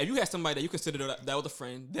you had somebody that you considered that was a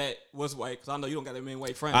friend that was white, because I know you don't got that many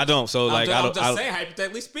white friends. I don't. So I'm just saying,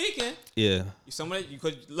 hypothetically speaking. Yeah. Somebody you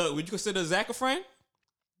could look. Would you consider Zach a friend?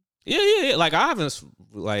 Yeah. Like, I haven't,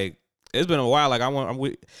 like, it's been a while. Like,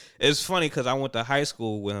 it's funny because I went to high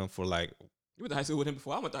school with him for like. You went to high school with him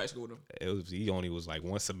before I went to high school with him. He only was like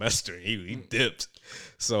one semester. He dipped.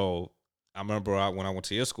 So I remember when I went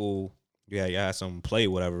to your school. Yeah, you had some play,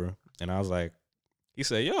 whatever. And I was like, he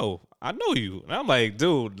said, yo, I know you. And I'm like,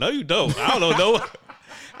 dude, no, you don't. I don't know.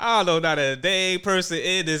 I don't know not a day person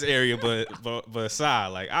in this area, but Sai,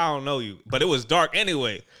 like, I don't know you. But it was dark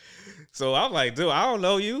anyway. So I'm like, dude, I don't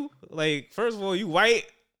know you. Like, first of all, you white.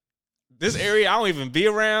 This area I don't even be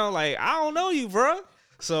around. Like, I don't know you, bro.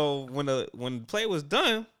 So when the play was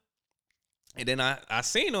done, and then I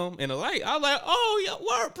seen him in the light, I was like, oh, yeah,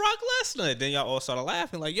 word, Brock Lesnar. Then y'all all started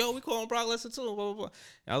laughing, like, yo, we call him Brock Lesnar too, blah, blah, blah.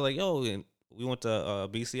 And I was like, yo, and we went to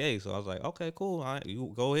BCA. So I was like, okay, cool. All right,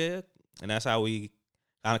 you go ahead. And that's how we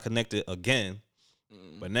kind of connected again.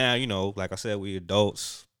 But now, you know, like I said, we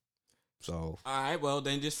adults. So. All right, well,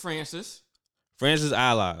 then just Francis. Francis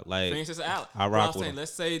ally. Like, Francis ally. I rock with him.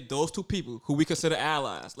 Let's say those two people who we consider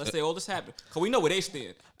allies. Let's say all this happened. Because we know where they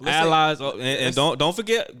stand. Allies. And don't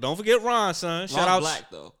forget Ron, son. Shout out. Black,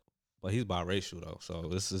 though. But he's biracial, though. So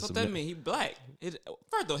this is. What that mean? He black.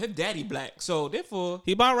 First, though, his daddy black. So, therefore.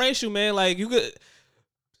 He biracial, man. Like, you could.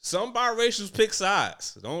 Some biracials pick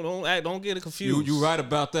sides. Don't get it confused. You right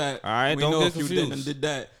about that. All right, don't get confused. You did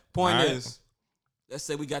that. Point is, let's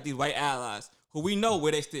say we got these white allies who we know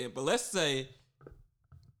where they stand. But let's say.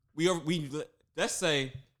 Let's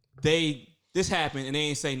say this happened and they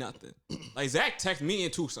ain't say nothing. Like, Zach texted me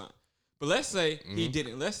in Tucson, but let's say he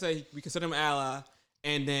didn't. Let's say we consider him an ally,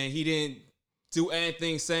 and then he didn't do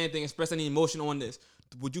anything, say anything, express any emotion on this.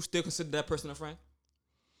 Would you still consider that person a friend?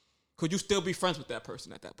 Could you still be friends with that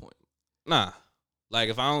person at that point? Nah. Like,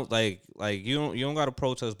 if I don't like you don't got to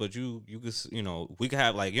protest, but you could, you know, we could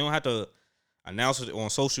have, like, you don't have to announce it on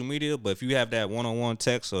social media, but if you have that one-on-one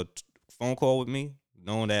text or phone call with me,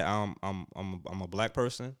 knowing that I'm a black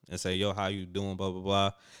person, and say, yo, how you doing, blah blah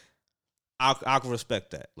blah, I can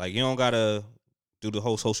respect that. Like, you don't gotta do the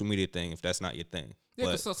whole social media thing if that's not your thing. Yeah,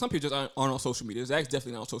 because some people just aren't on social media. Zach's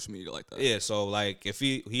definitely not on social media like that. Yeah, so like if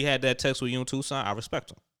he had that text with you and Tucson, I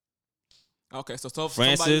respect him. Okay, so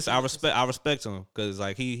Francis, I respect him because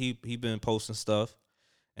like he been posting stuff,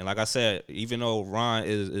 and like I said, even though Ron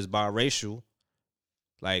is biracial,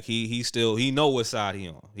 like he know what side he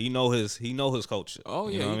on. He know his culture. Oh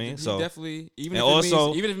yeah, you know what I mean. So definitely even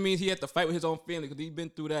if it means he had to fight with his own family because he's been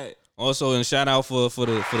through that. Also, and shout out for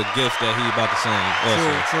the gift that he about to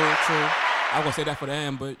sing. True. I was gonna say that for the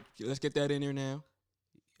end, but let's get that in there now.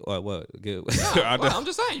 What? Good. I'm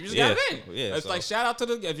just saying, you just got it in. Yeah, it's like shout out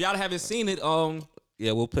to if y'all haven't seen it.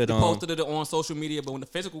 Yeah, we'll put posted it on social media, but when the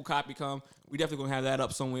physical copy come, we definitely gonna have that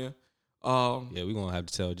up somewhere. Yeah, we're gonna have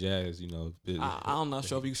to tell Jazz, I'm not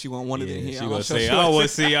sure if she want one of it in here. She gonna say, I want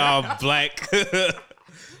to see y'all black.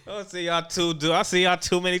 I want to see y'all two. I see y'all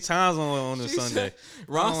too many times on a Sunday.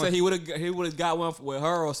 Ron said he would have got one with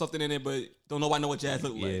her or something in it, but don't nobody know what Jazz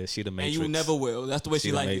look like. Yeah, she the Matrix. And you never will. That's the way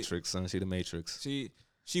she like it. She the Matrix, son. She the Matrix.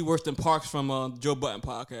 She worse than Parks from Joe Budden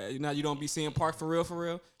podcast. You don't be seeing Parks for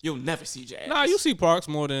real. You'll never see Jazz. Nah, you see Parks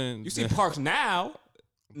more than you see Parks now.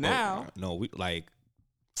 No, we like.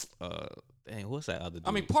 Dang, what's that other dude?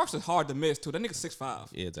 I mean, Parks is hard to miss too. That nigga 6'5".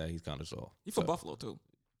 Yeah, he's kind of tall. He from Buffalo too.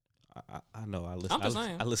 I know. I listen. I'm just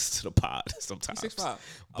saying. I listen to the pod sometimes. He's 6'5".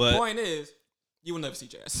 But the point is, you will never see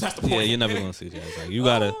Jazz. That's the point. Yeah, you're never gonna see Jazz. Like,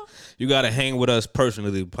 you gotta hang with us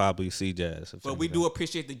personally to probably see Jazz. But we do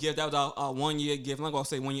appreciate the gift. That was our 1 year gift. I'm not gonna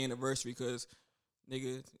say 1 year anniversary because,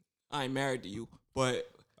 nigga, I ain't married to you. But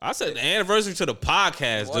I said the anniversary to the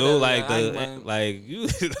podcast, dude. Like you.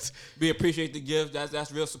 We appreciate the gift.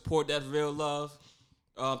 That's real support. That's real love.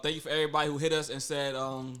 Thank you for everybody who hit us and said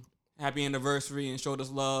happy anniversary and showed us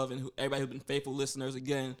love, and everybody who's been faithful listeners.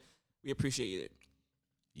 Again, we appreciate it.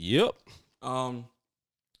 Yep.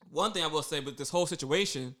 One thing I will say, but this whole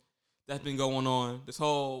situation that's been going on,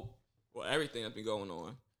 everything that's been going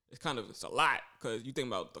on, it's a lot because you think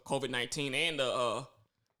about the COVID-19 and the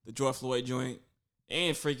George Floyd joint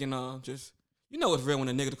and freaking just it's real when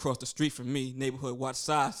a nigga across the street from me, neighborhood watch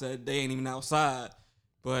side, said they ain't even outside.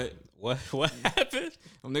 But what happened?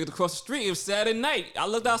 Them niggas across the street, it was Saturday night. I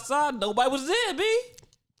looked outside, nobody was there, B.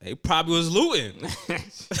 They probably was looting.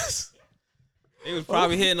 They was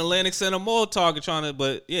probably hitting Atlantic Center Mall Target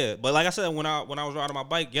but like I said, when I was riding my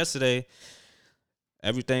bike yesterday,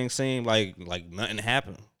 everything seemed like nothing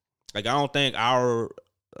happened. Like I don't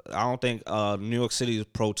think New York City's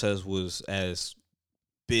protest was as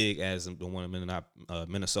big as the one in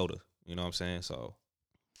Minnesota. You know what I'm saying? So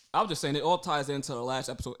I was just saying it all ties into the last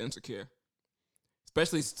episode, Insecure.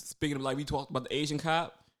 Especially speaking of, like, we talked about the Asian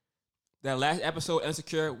cop. That last episode,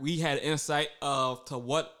 Insecure, we had insight to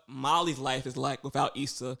what Molly's life is like without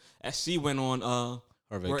Issa as she went on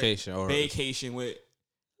her vacation with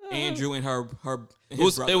Andrew and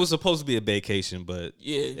his brother. It was supposed to be a vacation, but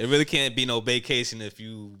yeah, it really can't be no vacation if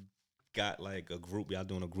you got like a group. Y'all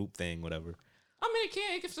doing a group thing, whatever. I mean, it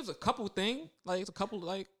can't. It's just a couple thing. Like it's a couple.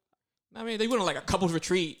 Like I mean, they went on like a couple's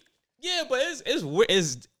retreat. Yeah, but it's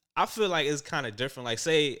weird. I feel like it's kind of different. Like,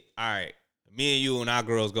 say, all right, me and you and our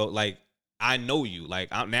girls go. Like, I know you. Like,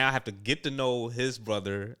 now I have to get to know his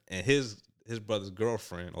brother and his brother's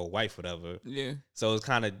girlfriend or wife, whatever. Yeah. So it's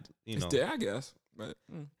kind of I guess. But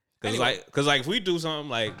cause if we do something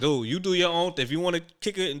like, dude, you do your own. If you want to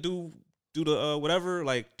kick it and do the whatever,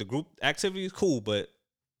 like the group activity is cool, but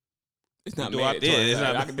it's not mandatory.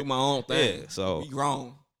 I can do my own thing. Yeah. So we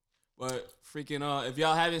grown. But freaking if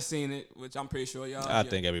y'all haven't seen it, which I'm pretty sure y'all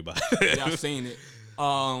think everybody y'all seen it.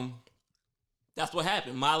 That's what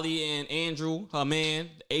happened. Molly and Andrew, her man,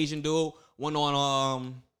 the Asian dude, went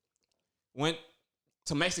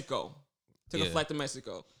to Mexico. Took a flight to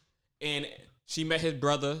Mexico. And she met his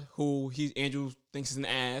brother, who Andrew thinks is an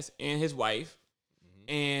ass, and his wife.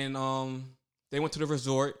 Mm-hmm. And they went to the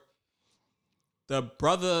resort. The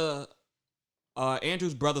brother,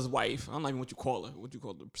 Andrew's brother's wife, I don't know even what you call her. What you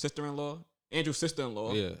call the sister-in-law? Andrew's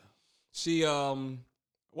sister-in-law. Yeah. She,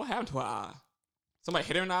 what happened to her eye? Somebody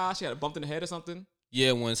hit her in the eye? She had a bump in the head or something?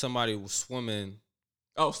 Yeah, when somebody was swimming.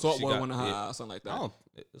 Oh, salt water went in her eye or something like that. Oh,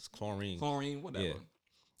 it's chlorine. Chlorine, whatever. Yeah.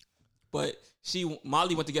 But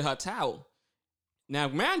Molly went to get her towel. Now,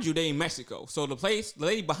 mind you, they in Mexico. So the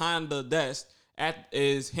lady behind the desk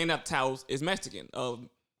is handing out towels is Mexican of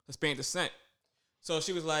Hispanic descent. So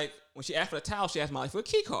she was like, when she asked for the towel, she asked Molly for a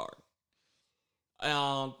key card.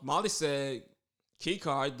 Molly said, key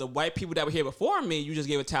card, the white people that were here before me, you just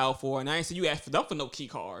gave a towel for, and I ain't see you ask for them for no key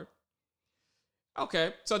card.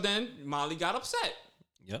 Okay, so then Molly got upset.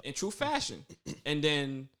 Yep. In true fashion. And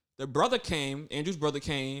then the brother came, Andrew's brother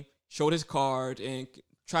came, showed his card, and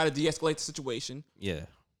try to de-escalate the situation. Yeah.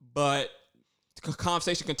 But the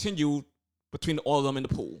conversation continued between all of them in the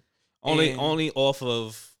pool. Only off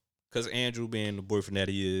of because Andrew being the boyfriend that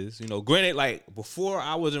he is, Granted, like before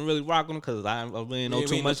I wasn't really rocking him because I really know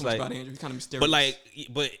too much. Like about Andrew, he's kind of mysterious.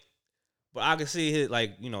 But I can see his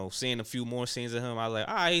seeing a few more scenes of him. I was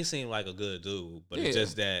like, he seemed like a good dude, but it's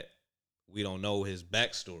just that we don't know his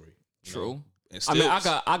backstory. True. Still,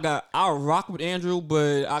 I'll rock with Andrew,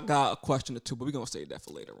 but I got a question or two, but we're gonna save that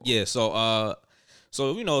for later on. Yeah. So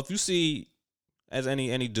if you see as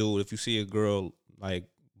any dude, if you see a girl like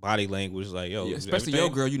body language, like especially your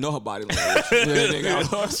girl, you know her body language,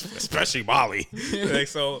 especially Molly. Like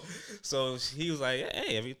so he was like,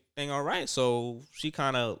 hey, everything all right? So she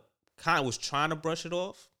kind of was trying to brush it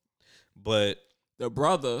off, but the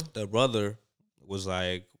brother was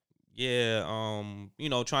like,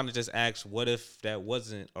 trying to just ask, what if that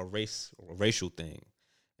wasn't a racial thing?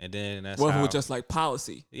 And then that's what if it was just like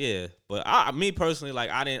policy? Yeah, but me personally, like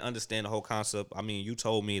I didn't understand the whole concept. I mean, you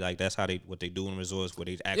told me like that's what they do in resorts where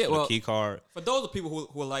they ask for the key card. For those of people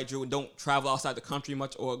who are like Drew and don't travel outside the country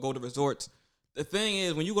much or go to resorts, the thing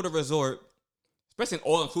is when you go to a resort, especially an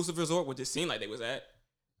all-inclusive resort, which it seemed like they was at,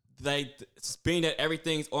 being that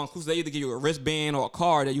everything's all-inclusive, they either give you a wristband or a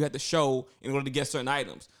card that you have to show in order to get certain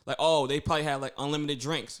items. Like, they probably have like unlimited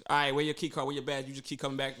drinks. All right, where your key card, where your badge, you just keep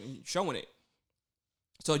coming back and showing it.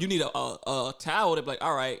 So you need a towel to be like,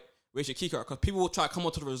 all right, where's your key card? Because people will try to come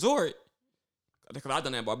onto the resort. Because I've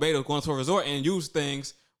done that in Barbados, going to a resort and use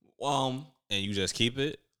things. And you just keep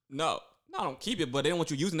it? No, I don't keep it, but they don't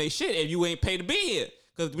want you using their shit if you ain't paid to be here.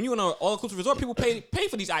 Because when you're in an all-inclusive resort, people pay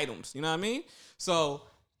for these items. You know what I mean? So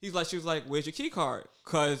she was like, where's your key card?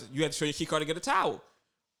 Because you have to show your key card to get a towel.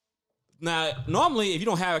 Now, normally, if you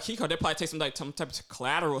don't have a key card, they probably take some type of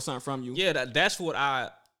collateral or something from you. Yeah, that's what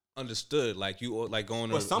I understood. Like you like going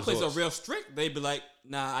to. But some places are real strict. They be like,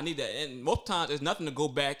 nah, I need that. And most times, there's nothing to go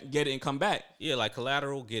back, get it, and come back. Yeah, like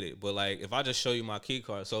collateral, get it. But like, if I just show you my key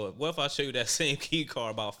card, so what if I show you that same key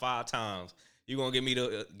card about 5 times? You gonna give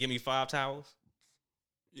me 5 towels?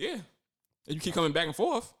 Yeah, and you keep coming back and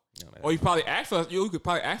forth. Or you could probably ask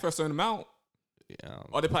for a certain amount. Yeah.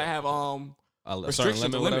 Or they probably have a certain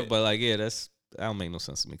limit, whatever. But like, that don't make no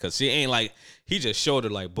sense to me because she ain't like he just showed her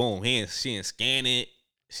like boom. She ain't scan it.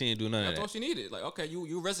 She didn't do none of that. That's all she needed. Like, okay,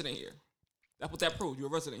 you a resident here. That's what that proved. You a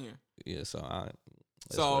resident here. Yeah.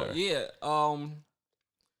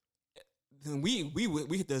 Then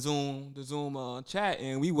we hit the Zoom chat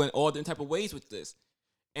and we went all different type of ways with this,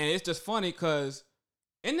 and it's just funny because.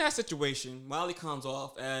 In that situation, Molly comes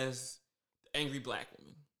off as the angry black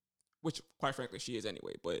woman, which, quite frankly, she is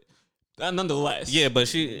anyway. But nonetheless, yeah. But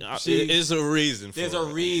she is a reason. There's a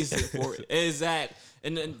reason for it. Is that,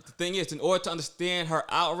 and then the thing is, in order to understand her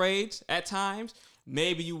outrage at times,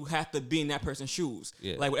 maybe you have to be in that person's shoes.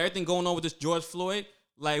 Yeah. Like with everything going on with this George Floyd,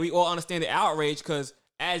 like we all understand the outrage because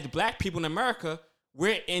as black people in America,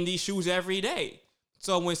 we're in these shoes every day.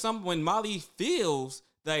 So when Molly feels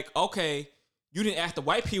like, okay. You didn't ask the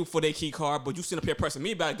white people for their key card, but you sent up here pressing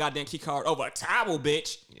me about a goddamn key card over a towel,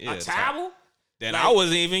 bitch. Yeah, a towel? That I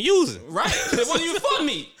wasn't even using. Right. It wasn't even for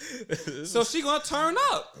me. So she gonna turn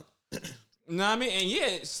up. You know what I mean? And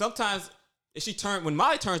yeah, sometimes when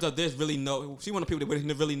Molly turns up, she one of the people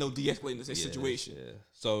that really know de-escalating this situation. Yeah.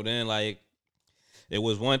 So then it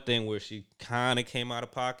was one thing where she kind of came out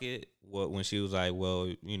of pocket when she was like, well,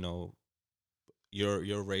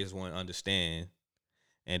 your race won't understand.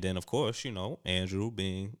 And then, of course, Andrew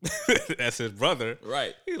being that's his brother,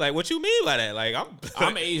 right? He's like, "What you mean by that? Like,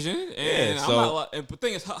 I'm Asian, and I'm not. And the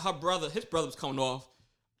thing is, his brother was coming off.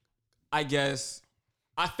 I guess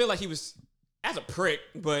I feel like he was as a prick,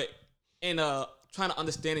 but in a trying to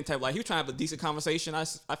understanding type. Like he was trying to have a decent conversation. I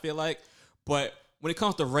feel like, but when it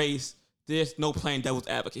comes to race, there's no playing devil's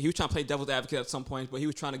advocate. He was trying to play devil's advocate at some point, but he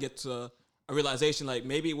was trying to get to a realization like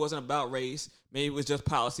maybe it wasn't about race, maybe it was just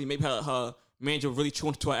policy, maybe her manager really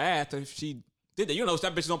chewing to her ass if she did that.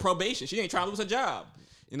 That bitch is on probation. She ain't trying to lose her job.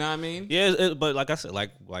 You know what I mean? Yeah, but like I said,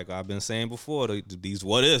 like I've been saying before, these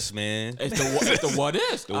what ifs, man. It's the what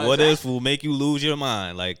ifs. The what ifs will make you lose your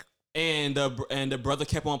mind. Like, and the brother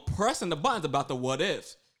kept on pressing the buttons about the what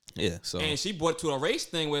ifs. Yeah. So and she brought it to a race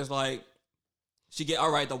thing where it's like she get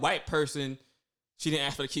all right. The white person she didn't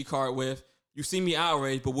ask for the key card with. You see me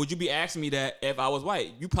outraged, but would you be asking me that if I was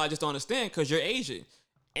white? You probably just don't understand because you're Asian.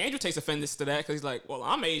 Andrew takes offense to that because he's like, well,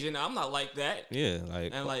 I'm Asian. I'm not like that. Yeah,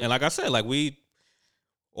 and like I said, like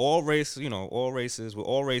all races,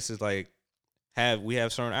 like we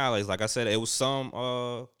have certain allies. Like I said, it was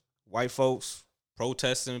some white folks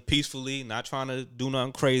protesting peacefully, not trying to do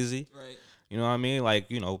nothing crazy. Right. You know what I mean? Like,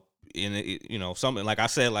 and you know, something like I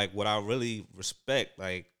said, like what I really respect,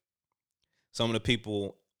 like some of the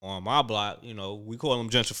people on my block, you know, we call them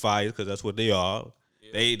gentrifiers because that's what they are.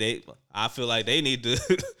 Yeah. I feel like they need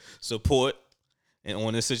to support and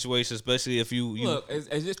on this situation, especially if you look,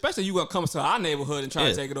 especially you gonna come to our neighborhood and try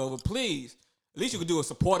to take it over. Please, at least you can do is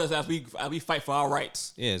support us as we fight for our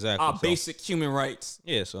rights. Yeah, exactly. Our basic human rights.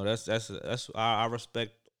 Yeah, so that's I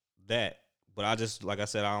respect that, but I just like I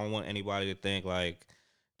said, I don't want anybody to think like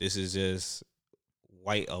this is just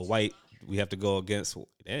white. We have to go against.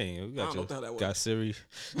 Dang, we got Siri,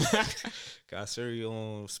 got Siri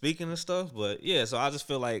on speaking and stuff. But yeah, so I just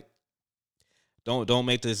feel like don't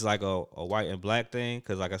make this like a white and black thing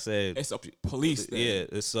because, like I said, it's a police thing. Yeah,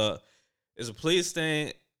 it's a police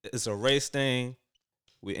thing. It's a race thing.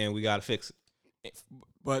 We gotta fix it.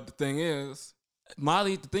 But the thing is,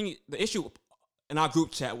 Molly, the issue in our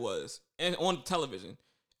group chat was, and on television,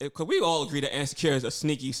 because we all agree that Insecure is a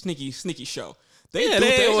sneaky show.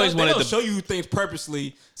 They always want to show you things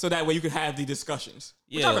purposely so that way you can have the discussions.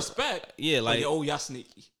 Which I respect. Yeah, like y'all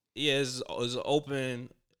sneaky. Yeah, it's open.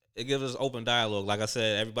 It gives us open dialogue. Like I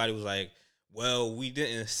said, everybody was like, "Well, we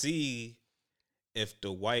didn't see if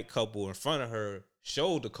the white couple in front of her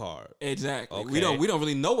showed the card." Exactly. Okay. We don't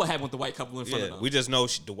really know what happened with the white couple in front of them. We just know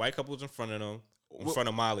the white couple was in front of them, in front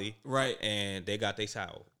of Molly, right? And they got their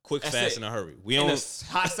towel, quick, fast, in a hurry. We don't. In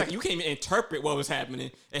a hot second, you can't even interpret what was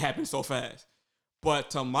happening. It happened so fast.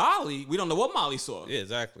 But to Molly, we don't know what Molly saw. Yeah,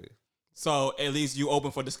 exactly. So at least you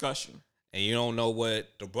open for discussion. And you don't know what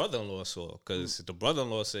the brother-in-law saw because the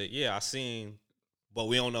brother-in-law said, "Yeah, I seen," but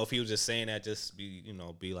we don't know if he was just saying that just be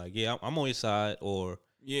like, "Yeah, I'm on your side," or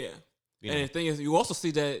yeah. And the thing is, you also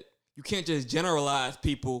see that you can't just generalize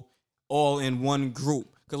people all in one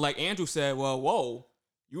group because, like Andrew said, well, whoa,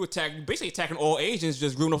 you basically attacking all Asians,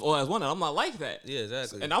 just grouping us all as one. And I'm not like that. Yeah,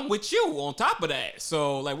 exactly. And I'm with you on top of that.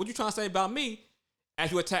 So, like, what you trying to say about me? As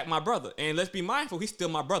you attack my brother, and let's be mindful, he's still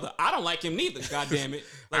my brother. I don't like him neither. God damn it!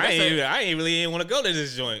 Like I ain't really want to go to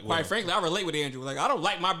this joint. Quite frankly, I relate with Andrew. Like I don't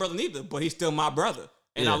like my brother neither, but he's still my brother,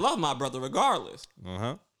 and I love my brother regardless.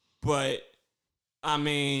 But I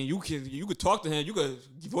mean, you could talk to him, you could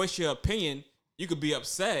voice your opinion, you could be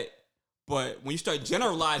upset, but when you start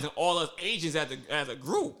generalizing all us Asians as a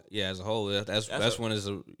group, as a whole, that's when it's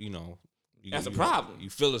that's a problem. You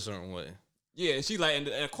feel a certain way. Yeah, she like, and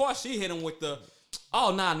of course she hit him with the.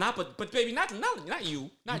 Oh but baby, not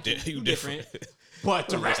you, you different, but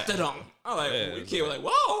the rest of them. I'm like, we kid was like,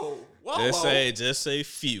 whoa. Just say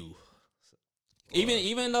few.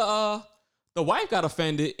 Even the wife got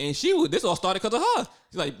offended, and this all started because of her.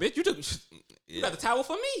 She's like, bitch, you got the towel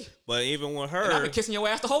for me. But even with her, and I've been kissing your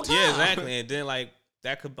ass the whole time. Yeah, exactly. And then like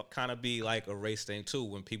that could kind of be like a race thing too,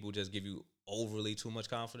 when people just give you overly too much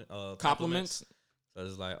compliments. So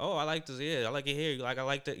it's like, oh, I like this. Yeah, I like your hair. I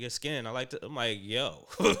like your skin. I like that. I'm like, yo,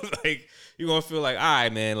 like you're gonna feel like, all right,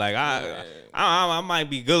 man. Like I might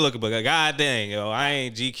be good looking, but god dang, yo, I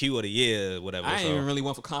ain't GQ of the year, or whatever. I ain't even really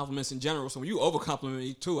one for compliments in general. So when you over compliment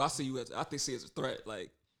me too, I see you as see as a threat. Like,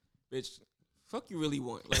 bitch, fuck you really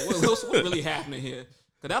want? Like, what really happening here?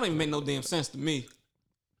 Cause that don't even make no damn sense to me.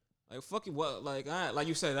 Like fuck you, what? Like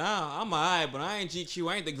you said, I'm alright, but I ain't GQ.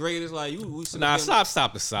 I ain't the greatest. Like you. Nah,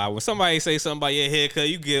 stop the side. When somebody say something about your haircut,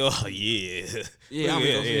 you get, oh yeah,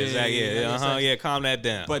 yeah. Calm that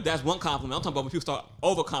down. But that's one compliment. I'm talking about when people start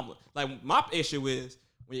over compliment. Like my issue is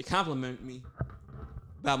when you compliment me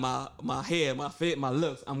about my hair, my fit, my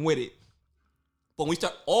looks, I'm with it. But when you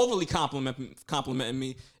start overly complimenting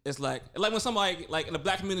me, it's like when somebody like in the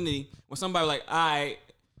black community, when somebody like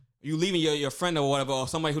you leaving your friend or whatever, or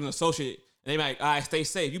somebody who's an associate, and they be like, all right, stay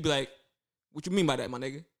safe. You be like, what you mean by that, my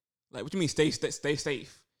nigga? Like, what you mean stay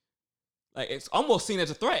safe? Like, it's almost seen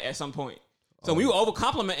as a threat at some point. So when you over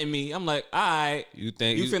complimenting me, I'm like, all right, you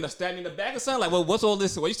finna stab me in the back or something? Like, well, what's all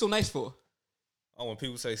this? What you so nice for? Oh, when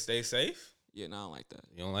people say stay safe? Yeah, no, I don't like that.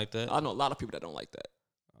 You don't like that? I know a lot of people that don't like that.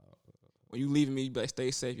 When you leaving me, you be like, stay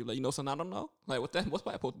safe. You're like, you know something I don't know? Like, what's that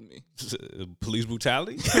supposed to mean? Police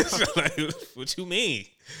brutality? Like, what you mean?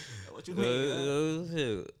 What you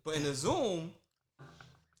mean? But in the Zoom,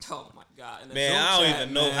 oh my God. Man, I don't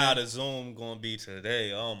even know how the Zoom going to be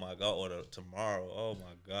today. Oh my God. Or tomorrow. Oh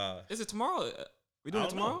my God. Is it tomorrow? We doing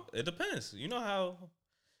it tomorrow? Know. It depends. You know how,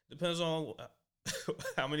 depends on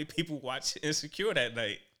how many people watch Insecure that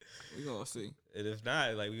night. We going to see. And if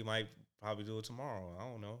not, like, we might probably do it tomorrow. I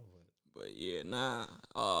don't know. But yeah,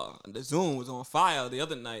 the Zoom was on fire the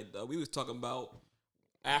other night. We was talking about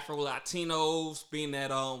Afro Latinos being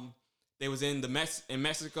that they was in in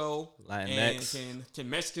Mexico. Latinx. And can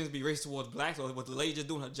Mexicans be racist towards blacks, or was the lady just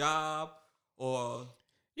doing her job? Or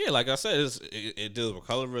yeah, like I said, it deals with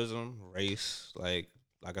colorism, race. Like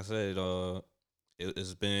like I said,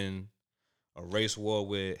 it's been a race war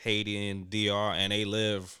with Haiti and DR, and they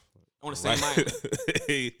live on the same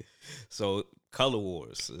island. So color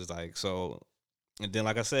wars is like so, and then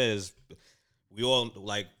like I said, we all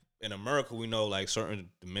like in America we know like certain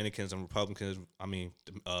Dominicans and Republicans. I mean,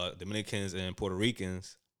 Dominicans and Puerto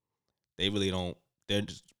Ricans, they really don't. They're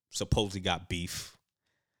just supposedly got beef.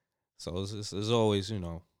 So it's always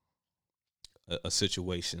a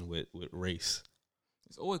situation with race.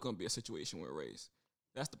 It's always gonna be a situation with race.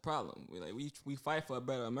 That's the problem. We fight for a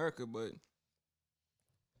better America, but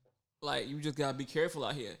like you just gotta be careful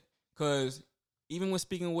out here. Cause even when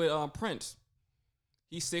speaking with Prince,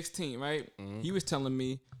 he's 16, right? Mm-hmm. He was telling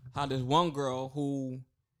me how there's one girl who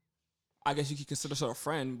I guess you could consider her a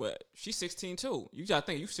friend, but she's 16 too. You gotta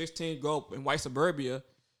think, you 16, grow up in white suburbia.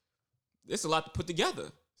 It's a lot to put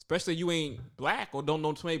together, especially you ain't black or don't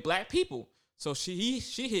know too many black people. So she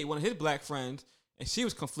hit one of his black friends, and she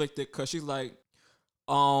was conflicted because she's like,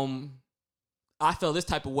 I felt this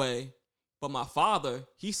type of way, but my father,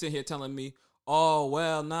 he's sitting here telling me, oh,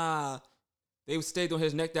 well, nah, they stayed on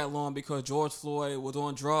his neck that long because George Floyd was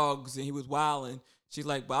on drugs and he was wilding. She's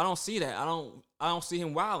like, but I don't see that. I don't see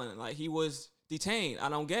him wilding. Like, he was detained. I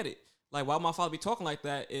don't get it. Like, why would my father be talking like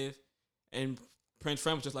that and Prince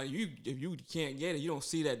Friend was just like, if you can't get it, you don't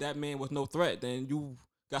see that man was no threat, then you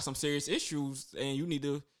got some serious issues and you need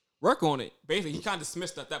to work on it. Basically, he kind of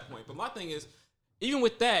dismissed at that point. But my thing is, even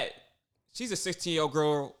with that, she's a 16-year-old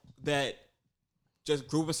girl that just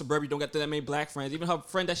grew up in suburbia, don't get that many black friends. Even her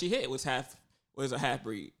friend that she hit was a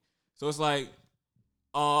half-breed. So it's like,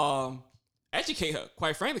 educate her,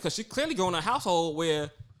 quite frankly, because she clearly grew in a household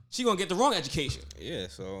where she gonna get the wrong education. Yeah,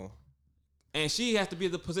 so. And she has to be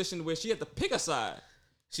in the position where she has to pick a side.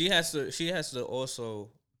 She has to also,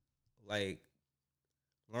 like,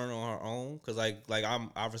 learn on her own, because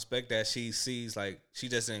I respect that she sees, like, she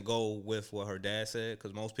just didn't go with what her dad said,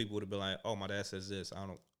 because most people would have been like, oh, my dad says this, I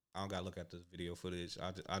don't gotta look at this video footage,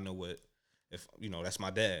 I know what, if that's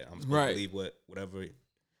my dad, I'm supposed to believe whatever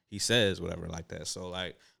he says, whatever like that. So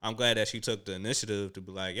like, I'm glad that she took the initiative to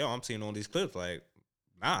be like, yo, I'm seeing on these clips, like,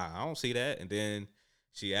 nah, I don't see that. And then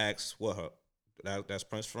she asks that's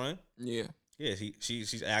Prince's friend. Yeah,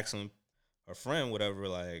 she's asking her friend whatever,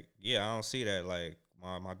 like, yeah, I don't see that, like,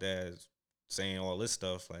 my dad's saying all this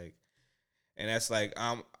stuff, like, and that's like,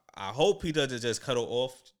 I hope he doesn't just cut her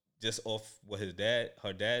off just off what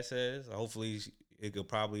her dad says. Hopefully it could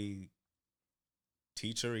probably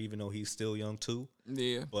teach her, even though he's still young too.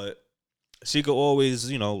 Yeah, but she could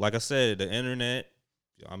always, like I said, the internet,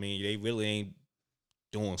 I mean, they really ain't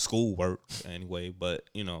doing schoolwork anyway, but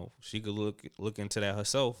she could look into that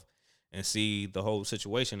herself and see the whole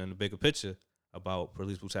situation in the bigger picture about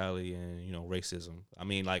police brutality and racism. I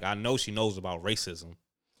mean, like, I know she knows about racism.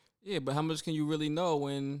 Yeah, but how much can you really know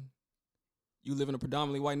when you live in a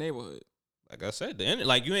predominantly white neighborhood? Like I said,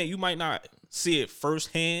 you might not see it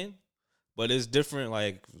firsthand, but it's different.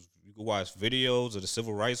 Like, you can watch videos of the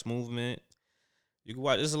civil rights movement. You can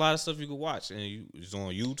watch. There's a lot of stuff you can watch, and it's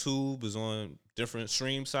on YouTube. It's on different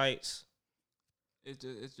stream sites.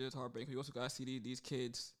 It's just heartbreaking. You also gotta see these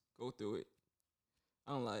kids go through it.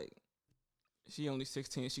 I'm like, she only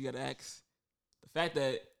 16. She got to ask. The fact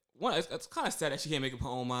that it's kind of sad that she can't make up her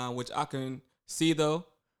own mind, which I can see though.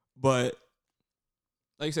 But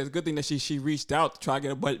like you said, it's a good thing that she reached out to try to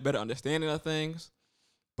get a better understanding of things.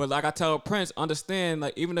 But like I tell Prince, understand,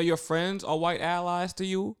 like, even though your friends are white allies to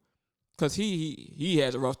you, because he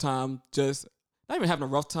has a rough time, just not even having a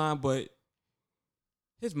rough time, but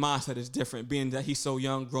his mindset is different, being that he's so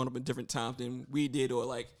young, growing up in different times than we did, or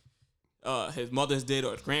like his mothers did,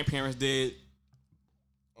 or his grandparents did.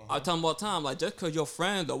 I tell him all the time, like, just because your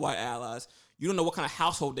friends are white allies, you don't know what kind of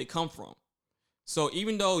household they come from. So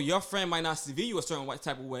even though your friend might not view you a certain white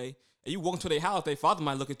type of way, and you walk into their house, their father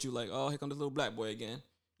might look at you like, oh, here comes this little black boy again.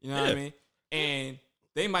 You know what I mean? And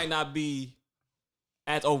they might not be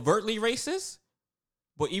as overtly racist,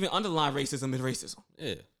 but even underlying racism is racism.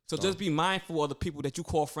 Yeah. So just be mindful of the people that you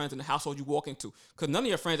call friends in the household you walk into, because none of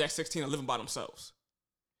your friends at 16 are living by themselves.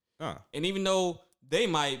 And even though they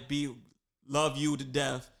might love you to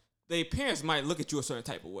death, their parents might look at you a certain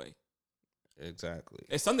type of way. Exactly.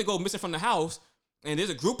 If something goes missing from the house, and there's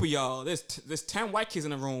a group of y'all, there's 10 white kids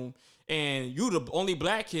in the room, and you the only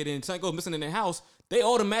black kid, and something goes missing in their house, they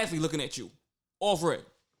automatically looking at you over it.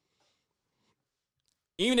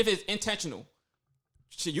 Even if it's intentional,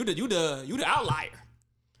 shit, you the outlier.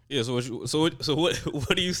 Yeah. So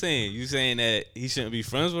what are you saying? You saying that he shouldn't be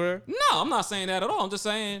friends with her? No, I'm not saying that at all. I'm just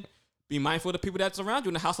saying be mindful of the people that's around you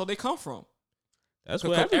and the household they come from. That's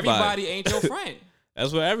where everybody ain't your friend.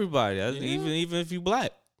 That's where everybody. Even if you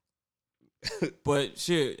black. But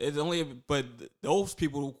shit, it's only but those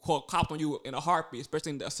people who call cop on you in a heartbeat,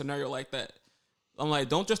 especially in a scenario like that. I'm like,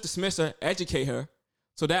 don't just dismiss her, educate her,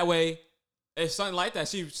 so that way, if something like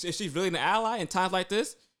that, if she's really an ally in times like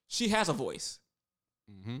this, she has a voice,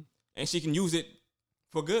 and she can use it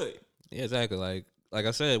for good. Yeah, exactly. Like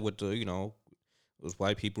I said, with the those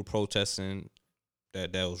white people protesting,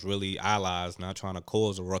 that was really allies, not trying to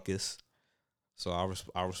cause a ruckus. So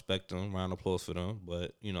I respect them. Round of applause for them.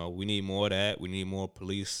 But we need more of that. We need more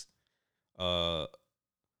police, to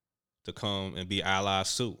come and be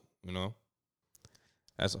allies too.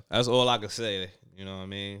 That's all I can say. You know what I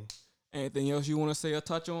mean? Anything else you want to say or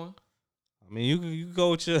touch on? I mean, you can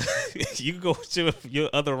go with your your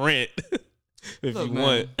other rant if you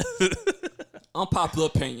want. Unpopular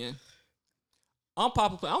opinion. I'm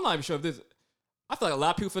not even sure if this. I feel like a lot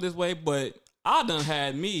of people feel this way, but I done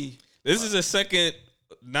had me. This is a second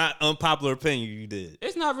not unpopular opinion you did.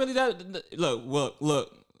 It's not really that.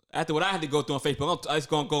 Look. After what I had to go through on Facebook, I'm just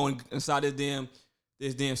gonna go inside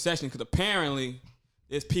this damn session because apparently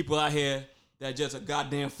there's people out here that just are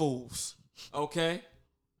goddamn fools. Okay?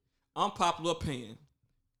 Unpopular opinion.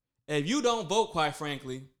 If you don't vote, quite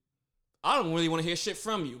frankly, I don't really want to hear shit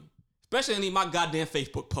from you, especially any of my goddamn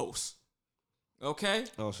Facebook posts. Okay?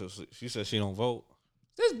 Oh, so she said she don't vote.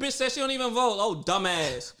 This bitch said she don't even vote. Oh,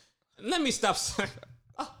 dumbass. Let me stop saying.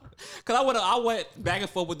 Cause I went back and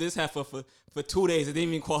forth with this heifer for 2 days. I didn't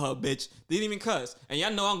even call her a bitch. Didn't even cuss. And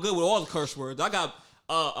y'all know I'm good with all the curse words. I got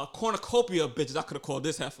a cornucopia of bitches I could have called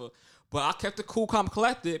this heifer. But I kept it cool, calm,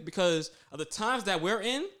 collected because of the times that we're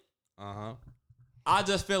in. I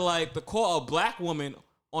just feel like the call a black woman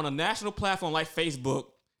on a national platform like Facebook.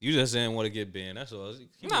 You just didn't want to get banned. That's all.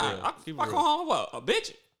 I call her what? A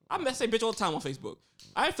bitch? I say bitch all the time on Facebook.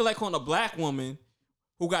 I feel like calling a black woman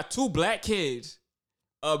who got 2 black kids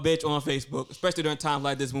a bitch on Facebook, especially during times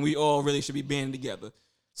like this when we all really should be banding together.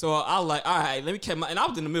 So I was like, all right, let me keep and I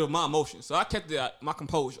was in the middle of my emotions, so I kept my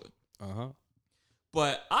composure.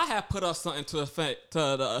 But I have put up something to the effect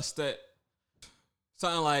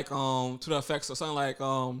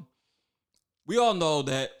we all know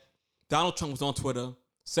that Donald Trump was on Twitter,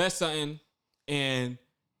 said something, and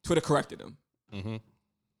Twitter corrected him.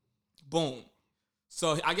 Boom.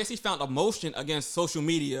 So I guess he found emotion against social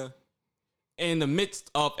media in the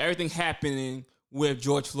midst of everything happening with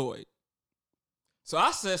George Floyd. So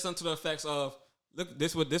I said something to the effects of, look,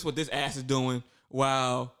 this what this ass is doing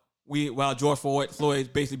while George Floyd is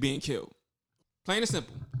basically being killed. Plain and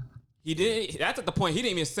simple. That's at the point, he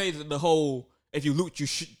didn't even say the whole, if you loot, you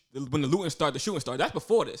shoot. When the looting started, the shooting started. That's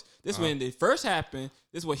before this. This when it first happened.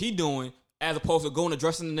 This is what he doing, as opposed to going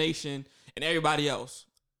addressing the nation and everybody else.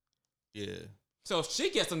 Yeah. So if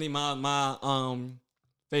she gets into my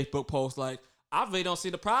Facebook post, like, I really don't see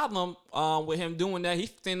the problem with him doing that. He's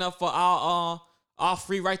standing up for our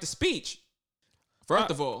free right to speech.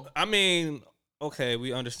 First of all, I mean, okay,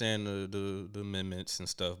 we understand the amendments and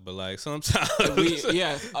stuff, but like sometimes, certain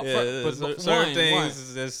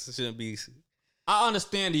things just shouldn't be. I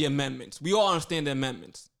understand the amendments. We all understand the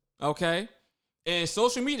amendments. Okay, and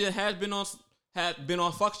social media has been on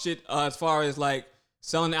fuck shit as far as like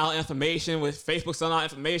selling out information, with Facebook selling out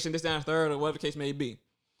information, this, that, and third, or whatever the case may be.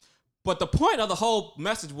 But the point of the whole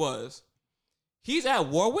message was, he's at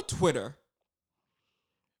war with Twitter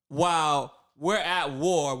while we're at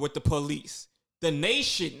war with the police. The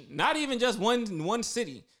nation, not even just one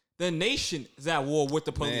city, the nation is at war with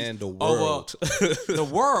the police. Man, the world. The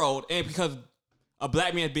world, and because a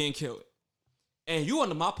black man is being killed. And you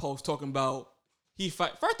under my post talking about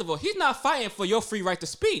first of all, he's not fighting for your free right to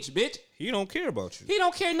speech, bitch. He don't care about you. He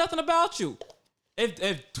don't care nothing about you.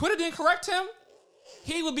 If Twitter didn't correct him,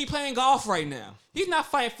 he would be playing golf right now. He's not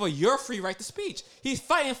fighting for your free right to speech. He's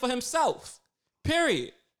fighting for himself.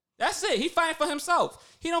 Period. That's it. He's fighting for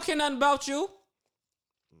himself. He don't care nothing about you.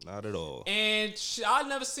 Not at all. And I've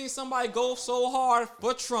never seen somebody go so hard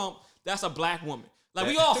for Trump. That's a black woman. Like,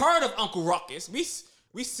 we all heard of Uncle Ruckus.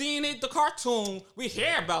 We seen it, the cartoon. We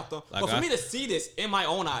hear about them. Like, but for me to see this in my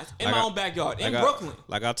own eyes, in my own backyard, in Brooklyn.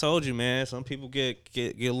 Like I told you, man, some people get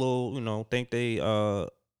a little, think they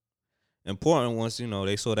important once,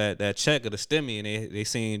 they saw that check of the stimmy and they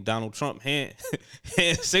seen Donald Trump hand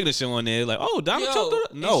signature on there. Like, oh, Donald Trump did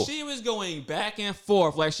it? No. And she was going back and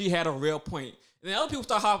forth like she had a real point. And then other people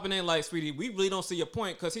start hopping in like, sweetie, we really don't see your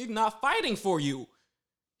point because he's not fighting for you.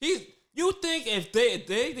 You think if they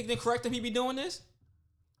think they're correct him, he be doing this?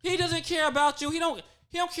 He doesn't care about you. He don't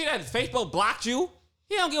care that Facebook blocked you.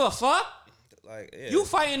 He don't give a fuck. Like, yeah. You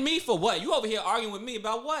fighting me for what? You over here arguing with me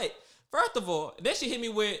about what? First of all, then she hit me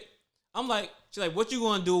with, she's like, what you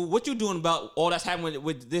gonna do? What you doing about all that's happening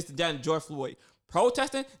with this, that, and George Floyd?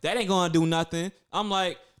 protesting, that ain't gonna do nothing. I'm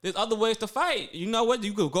like, there's other ways to fight. You know what?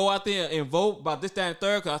 You could go out there and vote about this, that, and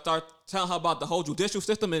third. Cause I start telling her about the whole judicial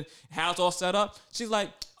system and how it's all set up. She's like,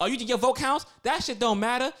 "Oh, you think your vote counts? That shit don't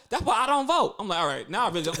matter. That's why I don't vote." I'm like, all right, now I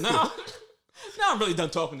really don't. Now I'm really done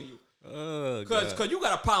talking to you. Cause you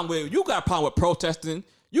got a problem with protesting.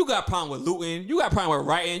 You got a problem with looting. You got a problem with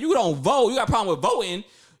writing. You don't vote. You got a problem with voting.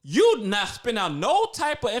 You not spend out no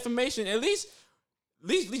type of information. At least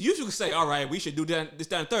you should say, all right, we should do that, this,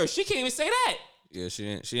 that, and third. She can't even say that. Yeah, she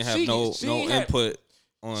didn't have no input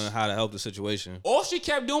on how to help the situation. All she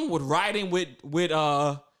kept doing was riding with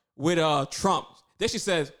Trump. Then she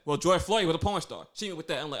says, well, George Floyd was a porn star. She went with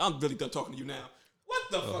that. I'm like, I'm really done talking to you now. What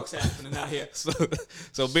the fuck's happening out here?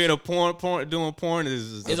 So being a doing porn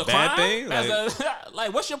is a bad thing?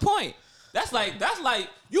 Like, what's your point? That's like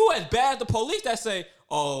you as bad as the police that say,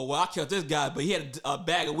 oh, well, I killed this guy, but he had a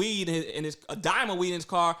bag of weed a dime of weed in his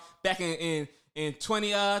car back in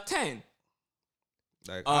 2010.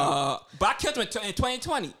 Like, but I killed him in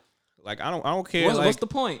 2020. Like, I don't care. What's the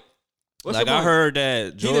point? I heard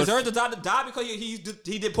that he deserves to die because he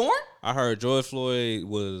did porn. I heard George Floyd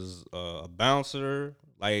was a bouncer.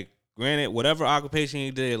 Like, granted, whatever occupation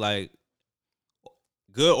he did, like,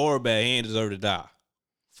 good or bad, he ain't deserve to die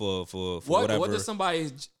for whatever. What did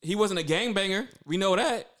somebody? He wasn't a gangbanger. We know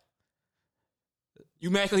that.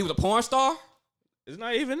 You mad because he was a porn star? It's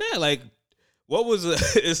not even that. Like, what was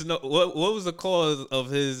what was the cause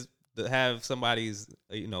of his to have somebody's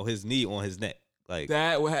his knee on his neck? Like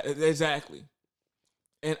that, exactly.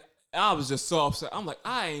 And I was just so upset. I'm like,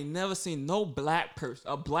 I ain't never seen no black person,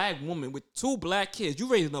 a black woman with 2 black kids. You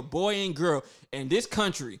raising a boy and girl in this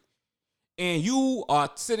country, and you are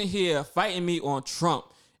sitting here fighting me on Trump,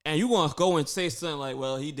 and you want to go and say something like,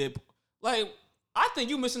 well, he did. Like, I think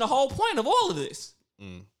you're missing the whole point of all of this.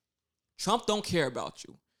 Trump don't care about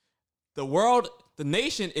you. The world, the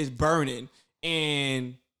nation is burning,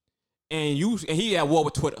 and he at war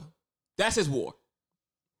with Twitter. That's his war.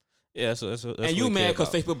 Yeah, that's and you mad because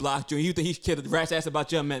Facebook blocked you, and you think he cared the rat's ass about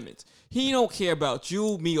your amendments. He don't care about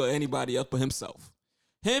you, me, or anybody else but himself.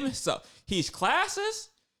 He's classist,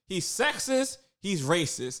 he's sexist, he's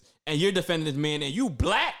racist, and you're defending this man, and you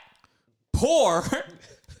black, poor,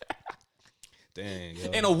 dang,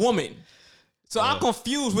 yo. And a woman. So I'm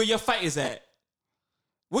confused where your fight is at.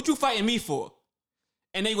 What you fighting me for?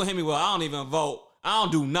 And then you gonna hit me, well, I don't even vote. I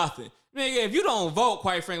don't do nothing. Nigga, if you don't vote,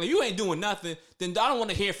 quite frankly, you ain't doing nothing, then I don't want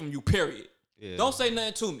to hear from you, period. Yeah. Don't say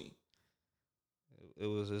nothing to me. It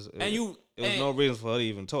was no reason for her to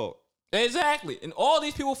even talk. Exactly. And all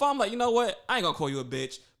these people, I'm like, you know what? I ain't gonna call you a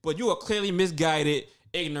bitch, but you are clearly misguided,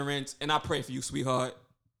 ignorant, and I pray for you, sweetheart.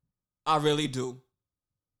 I really do.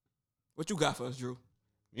 What you got for us, Drew?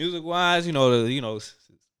 Music wise,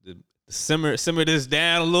 simmer this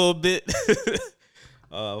down a little bit.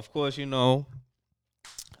 Of course,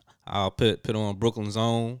 I'll put on Brooklyn's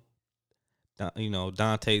own,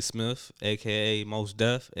 Dante Smith, a.k.a. Mos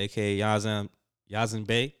Def, a.k.a. Yazin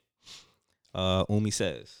Bey, Umi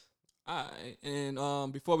Says. All right,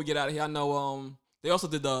 and before we get out of here, I know they also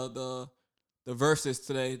did the verses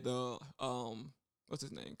today, what's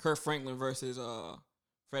his name? Kirk Franklin versus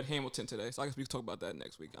Fred Hamilton today. So I guess we can talk about that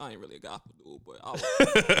next week. I ain't really a gospel dude, but I'll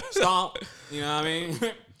stomp, you know what I mean?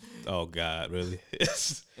 Oh, God, really?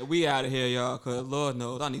 And we out of here, y'all, because Lord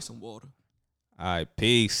knows I need some water. All right,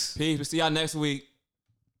 peace. Peace. We'll see y'all next week.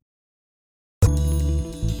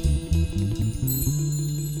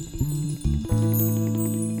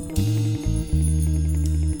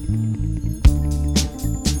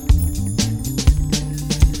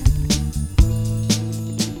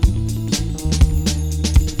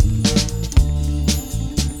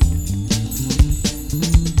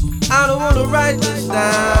 I don't wanna write this down.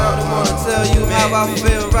 I don't wanna tell you how I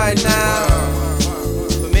feel right now.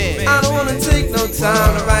 I don't wanna take no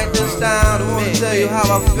time to write this down. I don't wanna tell you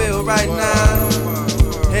how I feel right now.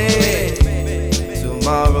 Hey,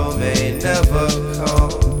 tomorrow may never come.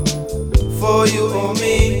 For you or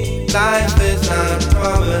me, life is not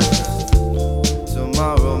promised.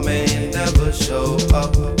 Tomorrow may never show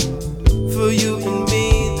up. For you and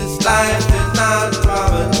me, this life is not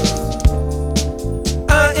promised.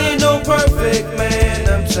 I ain't no perfect man,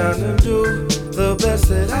 I'm trying to do the best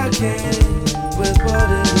that I can with what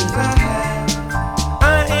it is I have.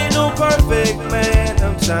 I ain't no perfect man,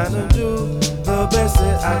 I'm trying to do the best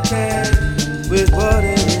that I can with what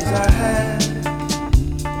it is I have.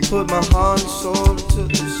 Put my heart and soul into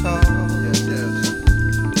the song. Yes, yes.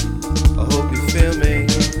 I hope you feel me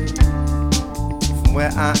from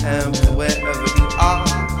where I am to wherever you are.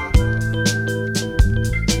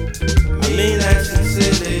 I mean that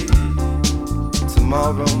sincerely.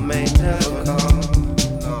 Tomorrow may never come.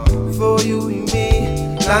 for you and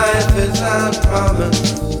me. Life is not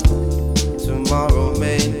promised. Tomorrow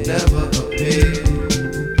may never appear.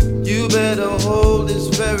 You better hold this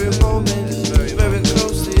very moment very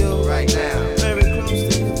close to you right now. Very close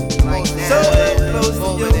to you. Right now. So close to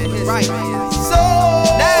you. Right. So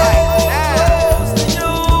close to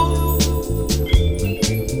you.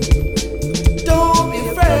 Don't be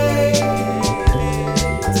afraid.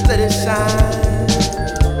 Just let it shine.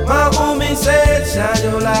 My homie said, shine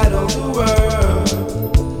your light on the world.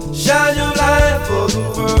 Shine your light for the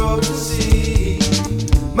world to see.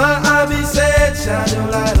 My hobby said, shine your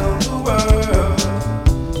light on the world.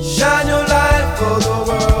 Shine your light for the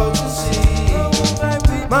world to see.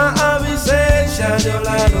 My hobby said, shine your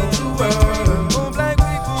light on the world.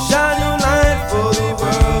 Shine your light for the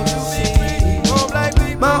world to see.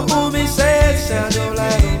 My homie said, shine your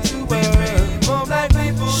light on the world.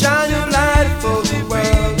 Shine your light for the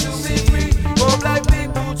world to see.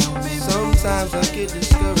 Sometimes I get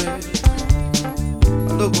discouraged.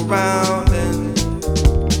 I look around and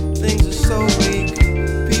things are so weak.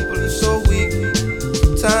 People are so weak.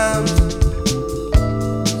 Sometimes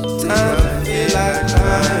I feel like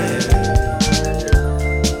crying.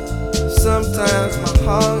 Sometimes my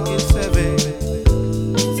heart gets heavy.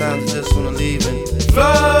 Sometimes I just wanna leave and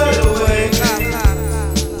float away.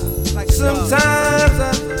 Sometimes I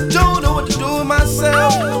don't know what to do with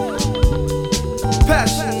myself.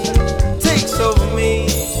 Passion takes over me.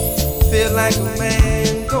 Feel like a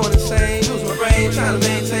man going insane. Lose my brain, trying to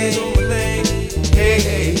maintain my thing. Hey,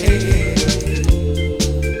 hey, hey, hey.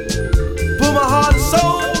 Put my heart and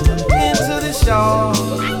soul into this, y'all.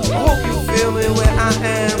 I hope you feel me where I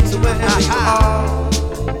am, so wherever you are.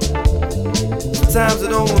 Sometimes I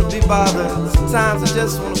don't wanna be bothered. Sometimes I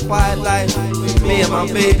just want a quiet life. Me and my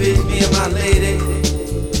baby, me and my lady.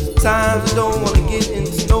 Sometimes I don't wanna get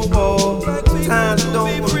into snowball. Sometimes I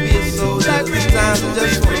don't wanna be a soldier. Sometimes I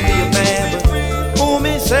just wanna be a man. But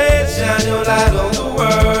homie said, shine your light on the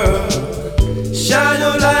world. Shine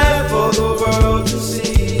your light for the world to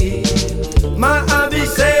see. My hobby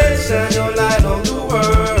said, shine your light on the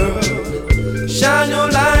world. Shine your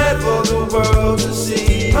light for the world to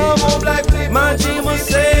see. My dreamer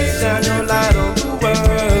said, shine your light on the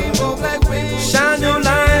world. Shine your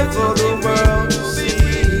light for the world to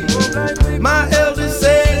see. My elder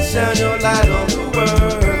said, shine your light on the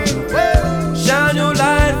world. Shine your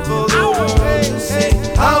light for the world to see.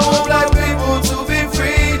 I want black people to be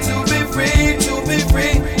free, to be free, to be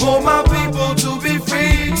free. Want my people to be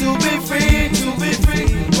free, to be free, to be free.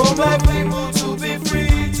 Want my people to be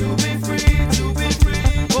free, to be free, to be free.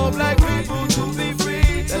 Want black people to be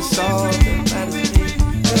free. That's all that matters to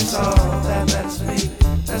me. That's all that matters to me.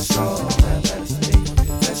 That's all that matters to me.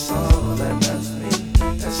 That's all that matters to me.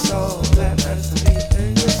 That's all that matters to me.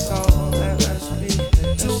 That's all that matters to me.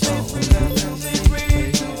 That's all that matters to me.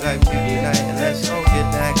 Black people unite and let's all get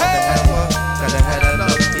down. Gotta have one, gotta have that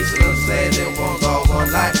up. Each of them say they want God, one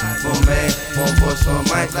life, one man, one voice, one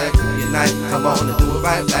mic. Black people unite, come on and do it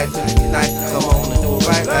right. Black people unite, come on and do it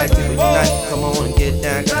right. Black people unite, come on and get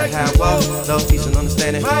down. Gotta have one, love, peace and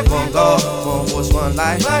understanding. One God, one voice, one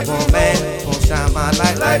life, one man, one shine my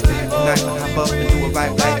light. Black people unite, hop up and do it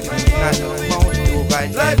right. Black people unite, come on and do it right.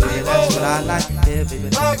 Yeah, baby, that's what I like. Yeah, baby,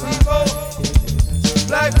 that's what I like.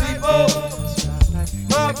 Black people,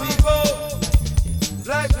 my people.